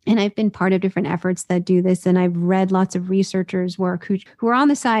 And I've been part of different efforts that do this. And I've read lots of researchers' work who are on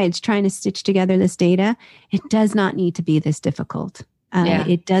the sides trying to stitch together this data. It does not need to be this difficult.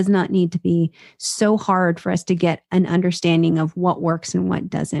 It does not need to be so hard for us to get an understanding of what works and what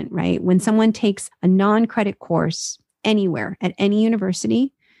doesn't, right? When someone takes a non-credit course anywhere at any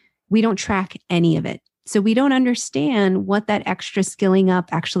university, we don't track any of it. So we don't understand what that extra skilling up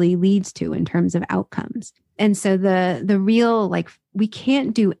actually leads to in terms of outcomes. And so the real, we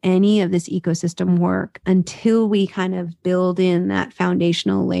can't do any of this ecosystem work until we kind of build in that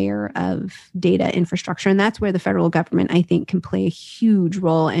foundational layer of data infrastructure. And that's where the federal government, I think, can play a huge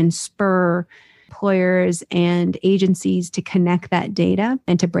role and spur employers and agencies to connect that data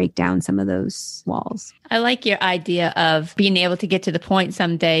and to break down some of those walls. I like your idea of being able to get to the point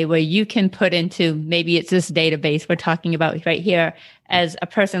someday where you can put into, maybe it's this database we're talking about right here, as a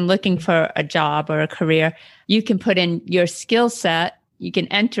person looking for a job or a career, you can put in your skill set, you can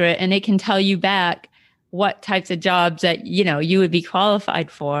enter it, and it can tell you back what types of jobs that, you would be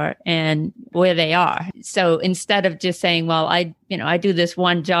qualified for and where they are. So instead of just saying, well, I do this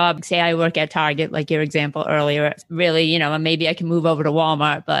one job, say I work at Target, like your example earlier, really, maybe I can move over to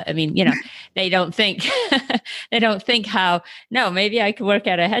Walmart, but they don't think, maybe I could work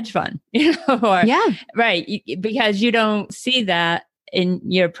at a hedge fund, right. Because you don't see that in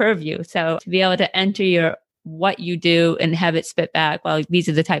your purview. So to be able to enter your what you do and have it spit back, well, these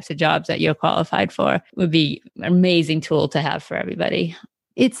are the types of jobs that you're qualified for, would be an amazing tool to have for everybody.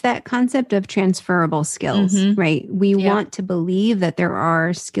 It's that concept of transferable skills, right? We want to believe that there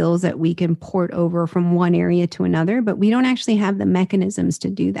are skills that we can port over from one area to another, but we don't actually have the mechanisms to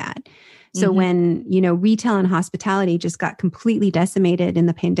do that. So when, retail and hospitality just got completely decimated in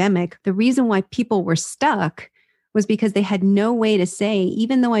the pandemic, the reason why people were stuck was because they had no way to say,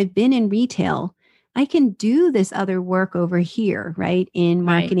 even though I've been in retail, I can do this other work over here, right? In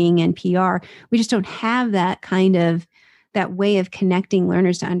marketing and PR. We just don't have that kind of that way of connecting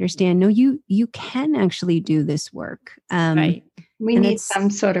learners to understand, no, you can actually do this work. We need some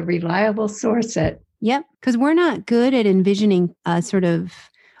sort of reliable source. Yep. Because we're not good at envisioning sort of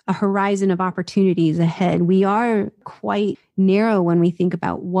a horizon of opportunities ahead. We are quite narrow when we think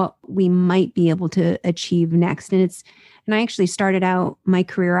about what we might be able to achieve next. And I actually started out my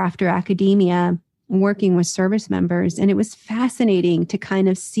career after academia working with service members. And it was fascinating to kind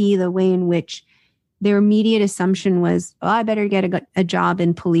of see the way in which their immediate assumption was, oh, I better get a job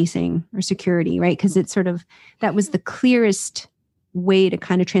in policing or security, right? Because it's sort of, that was the clearest way to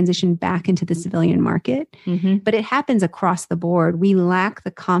kind of transition back into the civilian market. But it happens across the board. We lack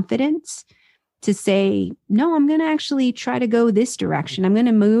the confidence to say, no, I'm going to actually try to go this direction. I'm going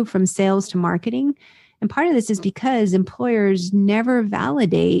to move from sales to marketing. And part of this is because employers never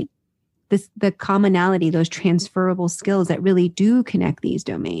validate the commonality, those transferable skills that really do connect these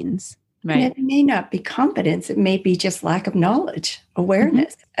domains. Right. And it may not be competence. It may be just lack of knowledge,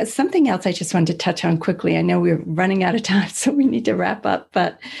 awareness. Something else I just wanted to touch on quickly. I know we're running out of time, so we need to wrap up.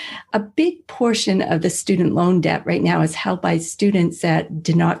 But a big portion of the student loan debt right now is held by students that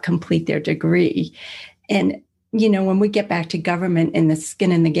did not complete their degree. And, when we get back to government and the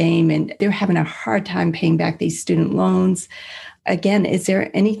skin in the game, and they're having a hard time paying back these student loans. Again, is there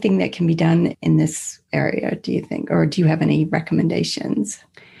anything that can be done in this area, do you think? Or do you have any recommendations?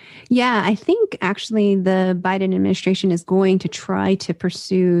 Yeah, I think actually the Biden administration is going to try to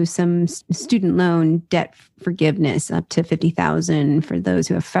pursue some student loan debt forgiveness up to $50,000 for those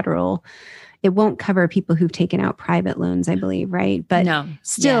who have federal. It won't cover people who've taken out private loans, I believe, right? But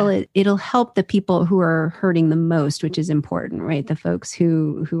still, it'll help the people who are hurting the most, which is important, right? The folks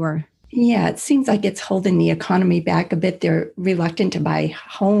who are. Yeah, it seems like it's holding the economy back a bit. They're reluctant to buy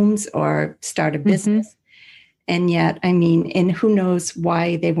homes or start a business. And yet, and who knows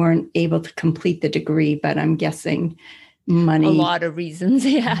why they weren't able to complete the degree, but I'm guessing money. A lot of reasons,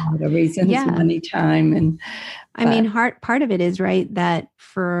 money, time. Part of it is, right, that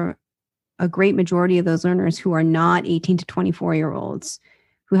for a great majority of those learners who are not 18 to 24-year-olds,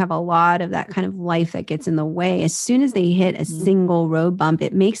 who have a lot of that kind of life that gets in the way, as soon as they hit a single road bump,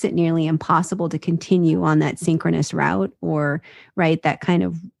 it makes it nearly impossible to continue on that synchronous route or, right, that kind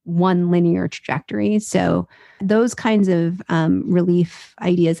of one linear trajectory. So those kinds of relief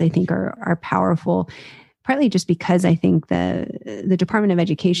ideas, I think, are powerful, partly just because I think the Department of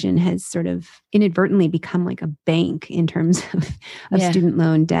Education has sort of inadvertently become like a bank in terms of student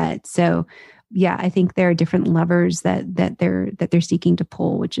loan debt. So yeah, I think there are different levers that they're seeking to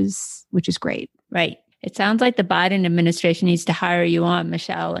pull, which is great. Right. It sounds like the Biden administration needs to hire you on,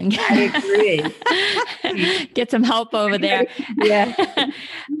 Michelle, and I agree. Get some help over there. Yeah.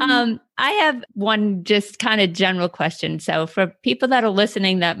 I have one just kind of general question. So for people that are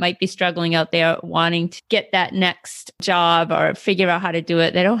listening that might be struggling out there wanting to get that next job or figure out how to do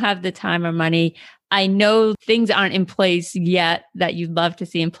it, they don't have the time or money. I know things aren't in place yet that you'd love to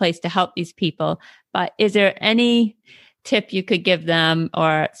see in place to help these people, but is there any tip you could give them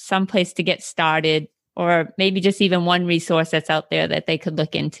or some place to get started, or maybe just even one resource that's out there that they could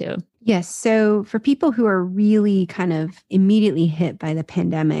look into? Yes. So for people who are really kind of immediately hit by the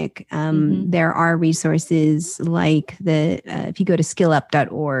pandemic, there are resources like if you go to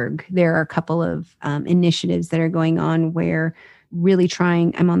skillup.org, there are a couple of initiatives that are going on where really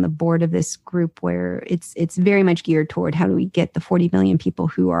trying, I'm on the board of this group where it's very much geared toward how do we get the 40 million people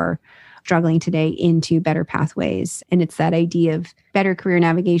who are struggling today into better pathways. And it's that idea of better career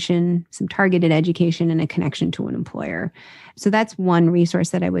navigation, some targeted education, and a connection to an employer. So that's one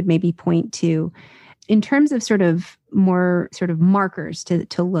resource that I would maybe point to. In terms of sort of more sort of markers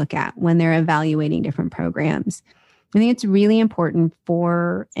to look at when they're evaluating different programs, I think it's really important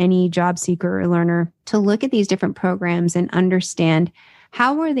for any job seeker or learner to look at these different programs and understand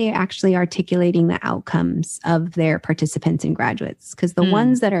how are they actually articulating the outcomes of their participants and graduates? Because the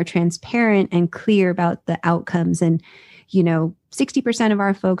ones that are transparent and clear about the outcomes and, 60% of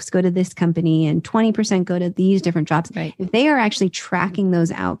our folks go to this company and 20% go to these different jobs. Right. If they are actually tracking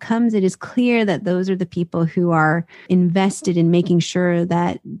those outcomes, it is clear that those are the people who are invested in making sure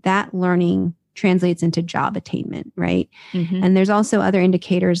that that learning translates into job attainment, right? Mm-hmm. And there's also other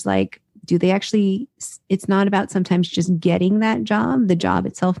indicators like, do they actually, it's not about sometimes just getting that job. The job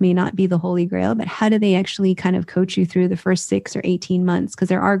itself may not be the holy grail, but how do they actually kind of coach you through the first 6 or 18 months? Because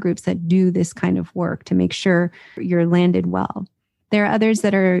there are groups that do this kind of work to make sure you're landed well. There are others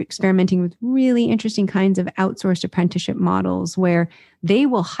that are experimenting with really interesting kinds of outsourced apprenticeship models where they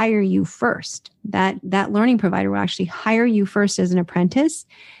will hire you first. That learning provider will actually hire you first as an apprentice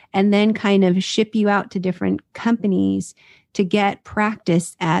and then kind of ship you out to different companies to get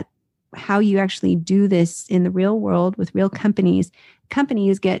practice at how you actually do this in the real world with real companies.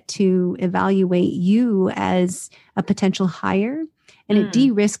 Companies get to evaluate you as a potential hire. And it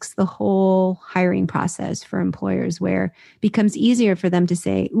de-risks the whole hiring process for employers where it becomes easier for them to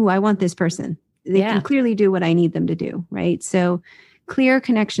say, ooh, I want this person. They can clearly do what I need them to do, right? So clear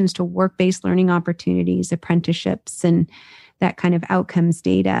connections to work-based learning opportunities, apprenticeships, and that kind of outcomes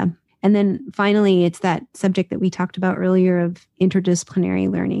data. And then finally, it's that subject that we talked about earlier of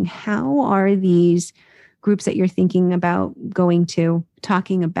interdisciplinary learning. How are these groups that you're thinking about going to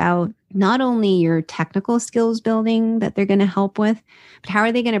talking about not only your technical skills building that they're going to help with, but how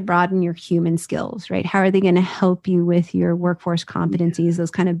are they going to broaden your human skills, right? How are they going to help you with your workforce competencies,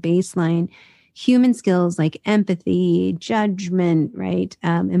 those kind of baseline human skills like empathy, judgment, right?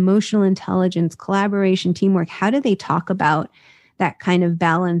 Emotional intelligence, collaboration, teamwork. How do they talk about that kind of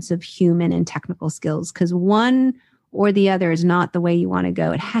balance of human and technical skills? Because one or the other is not the way you want to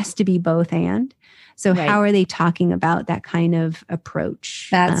go. It has to be both and. So how are they talking about that kind of approach?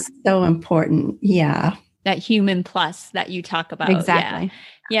 That's so important. Yeah. That human plus that you talk about. Exactly.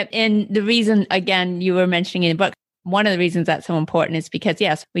 Yeah. Yep. And the reason, again, you were mentioning in the book, one of the reasons that's so important is because,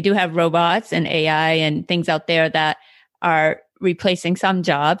 yes, we do have robots and AI and things out there that are replacing some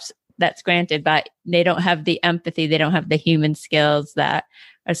jobs. That's granted, but they don't have the empathy. They don't have the human skills that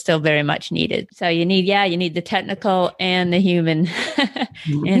are still very much needed. So you need the technical and the human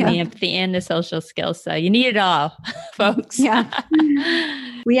and the empathy and the social skills. So you need it all, folks. Yeah.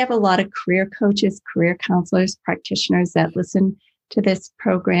 We have a lot of career coaches, career counselors, practitioners that listen to this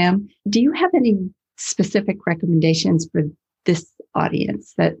program. Do you have any specific recommendations for this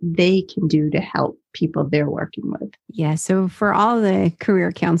audience that they can do to help people they're working with? Yeah. So for all the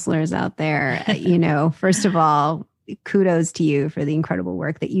career counselors out there, first of all, kudos to you for the incredible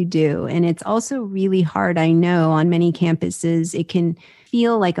work that you do. And it's also really hard. I know on many campuses, it can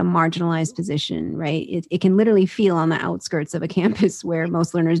feel like a marginalized position, right? It can literally feel on the outskirts of a campus where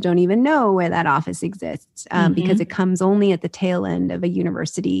most learners don't even know where that office exists because it comes only at the tail end of a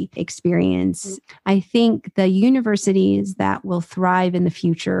university experience. I think the universities that will thrive in the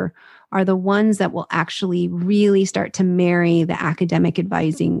future are the ones that will actually really start to marry the academic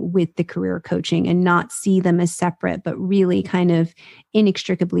advising with the career coaching and not see them as separate, but really kind of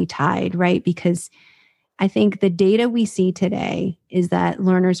inextricably tied, right? Because I think the data we see today is that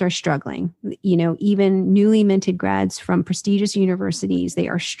learners are struggling. Even newly minted grads from prestigious universities, they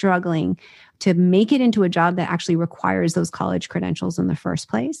are struggling to make it into a job that actually requires those college credentials in the first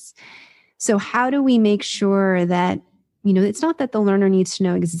place. So how do we make sure that it's not that the learner needs to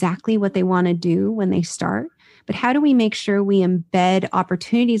know exactly what they want to do when they start, but how do we make sure we embed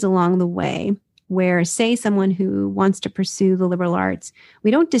opportunities along the way where, say, someone who wants to pursue the liberal arts,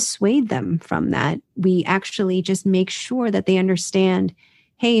 we don't dissuade them from that. We actually just make sure that they understand,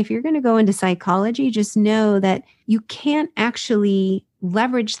 hey, if you're going to go into psychology, just know that you can't actually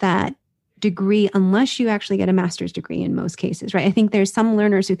leverage that degree unless you actually get a master's degree in most cases, right? I think there's some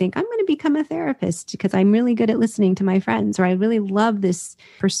learners who think I'm going to become a therapist because I'm really good at listening to my friends, or I really love this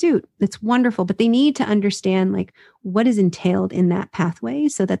pursuit. It's wonderful, but they need to understand like what is entailed in that pathway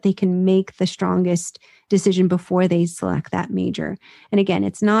so that they can make the strongest decision before they select that major. And again,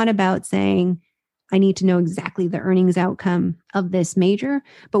 it's not about saying, I need to know exactly the earnings outcome of this major,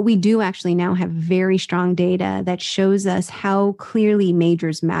 but we do actually now have very strong data that shows us how clearly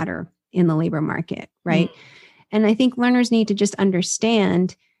majors matter in the labor market, right? And I think learners need to just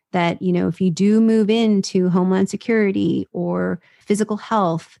understand that, if you do move into Homeland Security or physical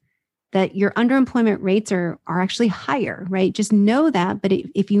health, that your underemployment rates are actually higher, right? Just know that. But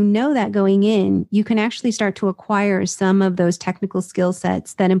if you know that going in, you can actually start to acquire some of those technical skill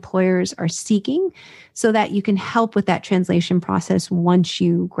sets that employers are seeking so that you can help with that translation process once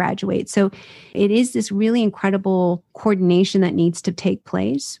you graduate. So it is this really incredible coordination that needs to take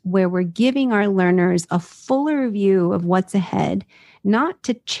place where we're giving our learners a fuller view of what's ahead, not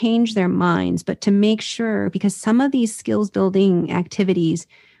to change their minds, but to make sure, because some of these skills building activities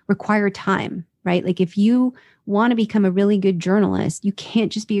require time, right? Like if you want to become a really good journalist, you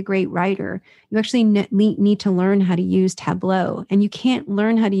can't just be a great writer. You actually need to learn how to use Tableau, and you can't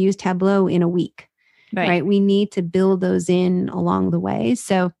learn how to use Tableau in a week, right? We need to build those in along the way.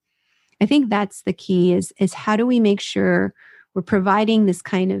 So I think that's the key is how do we make sure we're providing this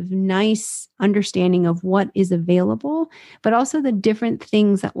kind of nice understanding of what is available, but also the different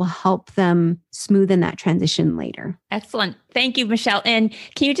things that will help them smoothen that transition later. Excellent. Thank you, Michelle. And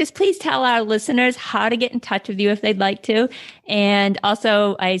can you just please tell our listeners how to get in touch with you if they'd like to? And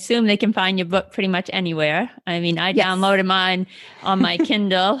also, I assume they can find your book pretty much anywhere. I mean, I downloaded mine on my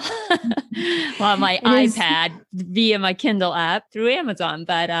Kindle, on my iPad via my Kindle app through Amazon.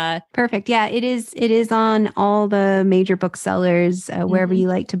 But perfect. Yeah, it is on all the major booksellers, wherever you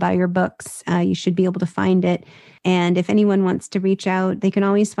like to buy your books. You should be able to find it. And if anyone wants to reach out, they can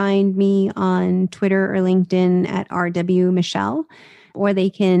always find me on Twitter or LinkedIn at RW Michelle, or they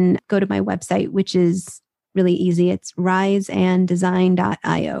can go to my website, which is really easy. It's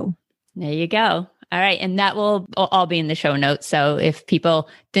riseanddesign.io. There you go. All right. And that will all be in the show notes. So if people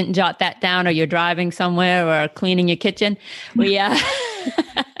didn't jot that down, or you're driving somewhere or cleaning your kitchen, you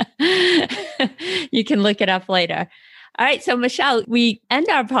can look it up later. All right. So Michelle, we end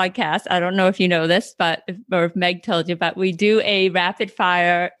our podcast. I don't know if you know this, or if Meg told you, but we do a rapid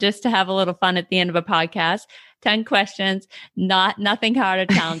fire just to have a little fun at the end of a podcast. 10 questions, nothing hard or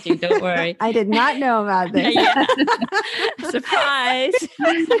challenging. Don't worry. I did not know about this. Surprise.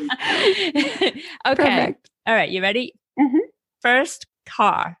 Okay. Perfect. All right. You ready? Mm-hmm. First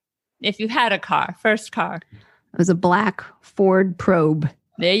car. If you had a car, first car. It was a black Ford Probe.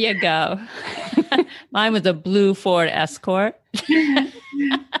 There you go. Mine was a blue Ford Escort. Mine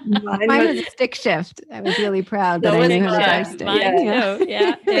was a stick shift. I was really proud that I knew how to drive stick. Mine too.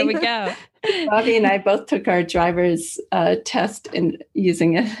 Yeah, there we go. Bobby and I both took our driver's test in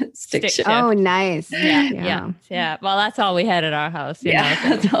using a stick shift. Oh, nice. Yeah. Well, that's all we had at our house. You know,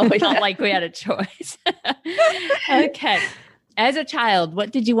 that's all we it's not had. like we had a choice. Okay. As a child,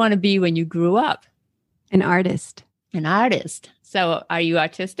 what did you want to be when you grew up? An artist. An artist. So are you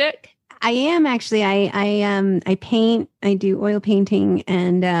artistic? I am actually. I paint. I do oil painting,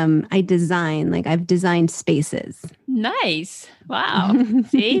 and I design. Like I've designed spaces. Nice. Wow.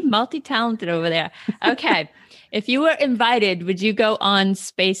 See, multi-talented over there. Okay. If you were invited, would you go on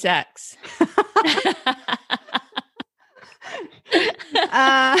SpaceX?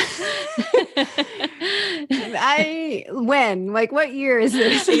 When? Like, what year is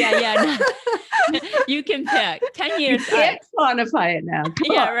this? Yeah. No. You can pick 10 years. You can't quantify it now.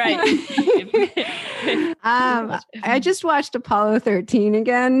 Right. I just watched Apollo 13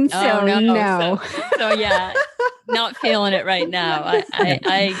 again. So no. So yeah, not feeling it right now.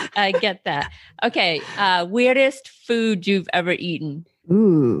 I get that. Okay. Weirdest food you've ever eaten?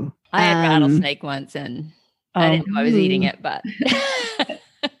 Ooh. I had rattlesnake once, and I didn't know I was eating it, but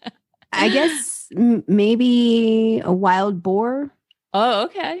I guess maybe a wild boar. Oh,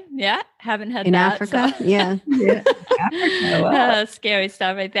 okay. Yeah. Haven't had in that. Africa. So. Yeah. Africa. Wow. Scary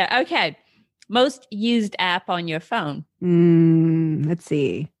stuff right there. Okay. Most used app on your phone? Let's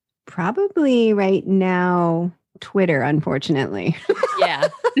see. Probably right now, Twitter, unfortunately. Yeah,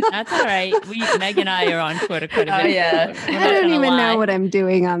 that's all right. Meg and I are on Twitter quite a bit. Oh, yeah. I don't even know what I'm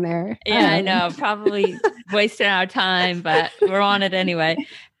doing on there. Yeah, I know. Probably wasting our time, but we're on it anyway.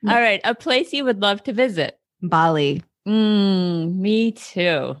 All right. A place you would love to visit? Bali. Me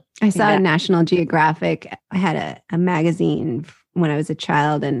too. I saw National Geographic. I had a magazine when I was a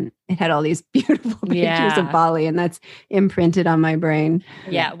child, and it had all these beautiful pictures of Bali, and that's imprinted on my brain.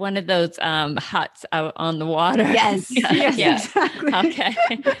 Yeah, one of those huts out on the water. Yes, exactly. Okay,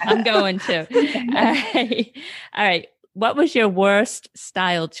 I'm going to. All right. What was your worst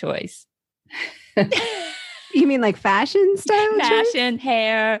style choice? You mean like fashion style? Fashion,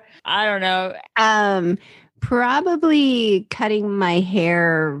 hair. I don't know. Probably cutting my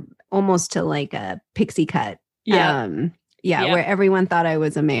hair almost to like a pixie cut. Yeah. Where everyone thought I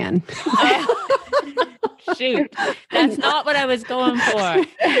was a man. Shoot. That's not what I was going for.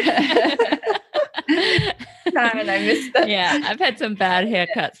 And I missed that. Yeah, I've had some bad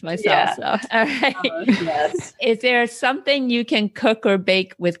haircuts myself. So, all right. Yes. Is there something you can cook or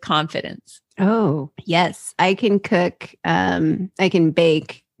bake with confidence? Oh, yes. I can cook. I can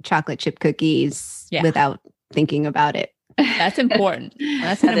bake chocolate chip cookies without thinking about it. That's important.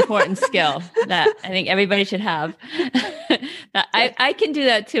 That's an important skill that I think everybody should have. I can do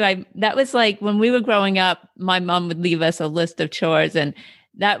that too. That was like when we were growing up, my mom would leave us a list of chores, and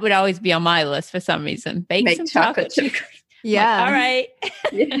that would always be on my list for some reason. Bake some chocolate chip cookies. Yeah. Like, all right.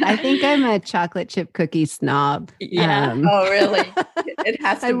 I think I'm a chocolate chip cookie snob. Yeah. Oh, really? It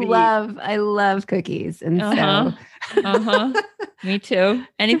has to I be. love cookies. And so Me too.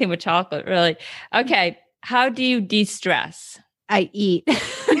 Anything with chocolate, really. Okay. How do you de-stress? I eat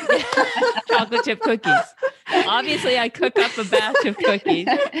chocolate chip cookies. Obviously, I cook up a batch of cookies.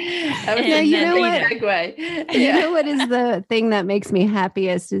 You know what? You know what is the thing that makes me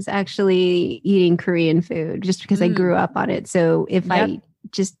happiest is actually eating Korean food, just because I grew up on it. So if I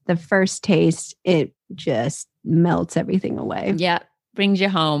just the first taste, it just melts everything away. Yeah, brings you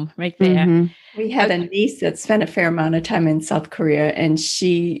home right there. We had a niece that spent a fair amount of time in South Korea, and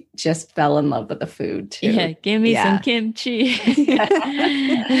she just fell in love with the food too. Yeah, give me some kimchi.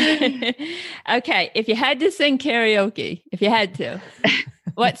 Okay, if you had to sing karaoke,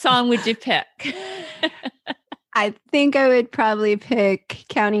 what song would you pick? I think I would probably pick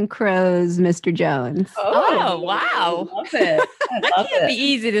Counting Crows, Mr. Jones. Oh wow. I love it. That can't be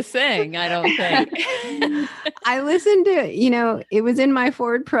easy to sing, I don't think. I listened to, it was in my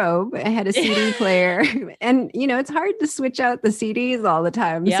Ford Probe. I had a CD player and, it's hard to switch out the CDs all the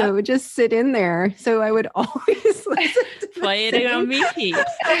time. Yep. So it would just sit in there. So I would always listen to play it on repeat.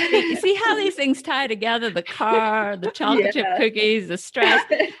 See how these things tie together? The car, the chocolate chip cookies, the stress.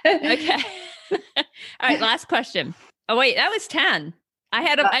 Okay. All right, last question. Oh wait, that was 10. I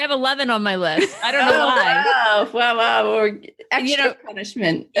have 11 on my list. I don't know why. Wow. Or extra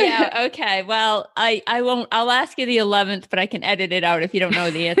punishment. Yeah. Okay. Well, I won't. I'll ask you the 11th, but I can edit it out if you don't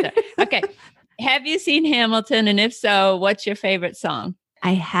know the answer. Okay. Have you seen Hamilton? And if so, what's your favorite song?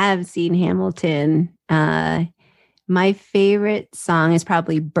 I have seen Hamilton. My favorite song is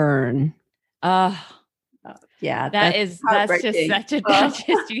probably "Burn." Yeah, that's just such a touch.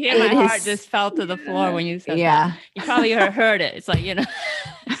 You hear my heart just fell to the floor when you said that. You probably heard it. It's like, I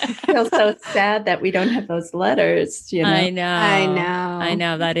feel so sad that we don't have those letters, I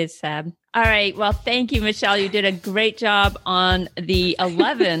know. That is sad. All right. Well, thank you, Michelle. You did a great job on the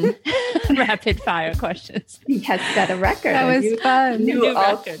 11 rapid fire questions. He has set a record. That was fun. New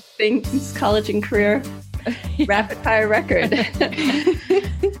all things college and career rapid fire record.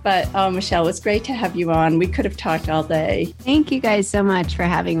 But Michelle, it was great to have you on. We could have talked all day. Thank you guys so much for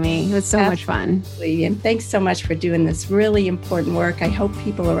having me. It was so much fun. And thanks so much for doing this really important work. I hope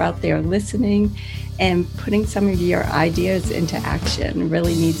people are out there listening and putting some of your ideas into action. It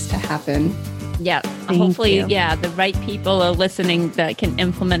really needs to happen. Yeah. Hopefully, the right people are listening that can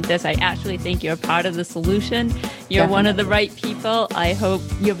implement this. I actually think you're part of the solution. You're one of the right people. I hope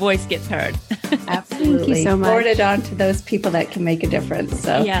your voice gets heard. Absolutely. Thank you so much. Forward it on to those people that can make a difference.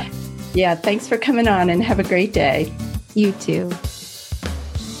 So thanks for coming on and have a great day. You too.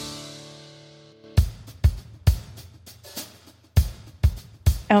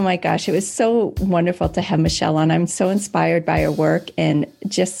 Oh my gosh, it was so wonderful to have Michelle on. I'm so inspired by her work and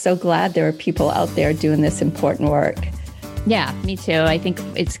just so glad there are people out there doing this important work. Yeah, me too. I think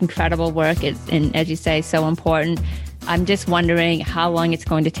it's incredible work. And as you say, so important. I'm just wondering how long it's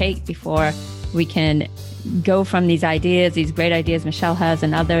going to take before we can go from these ideas, these great ideas Michelle has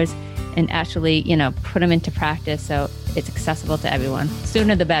and others, and actually, put them into practice so it's accessible to everyone.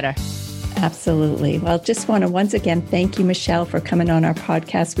 Sooner the better. Absolutely. Well, just want to once again thank you, Michelle, for coming on our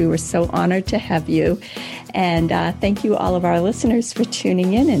podcast. We were so honored to have you. And thank you, all of our listeners, for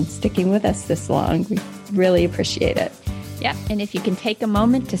tuning in and sticking with us this long. We really appreciate it. Yeah. And if you can take a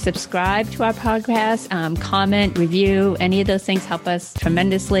moment to subscribe to our podcast, comment, review, any of those things help us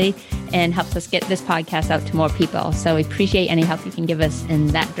tremendously and helps us get this podcast out to more people. So we appreciate any help you can give us in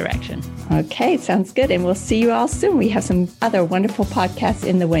that direction. Okay, sounds good. And we'll see you all soon. We have some other wonderful podcasts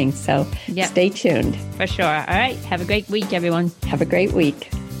in the wings. So stay tuned. For sure. All right. Have a great week, everyone. Have a great week.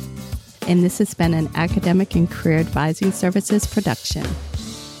 And this has been an Academic and Career Advising Services production.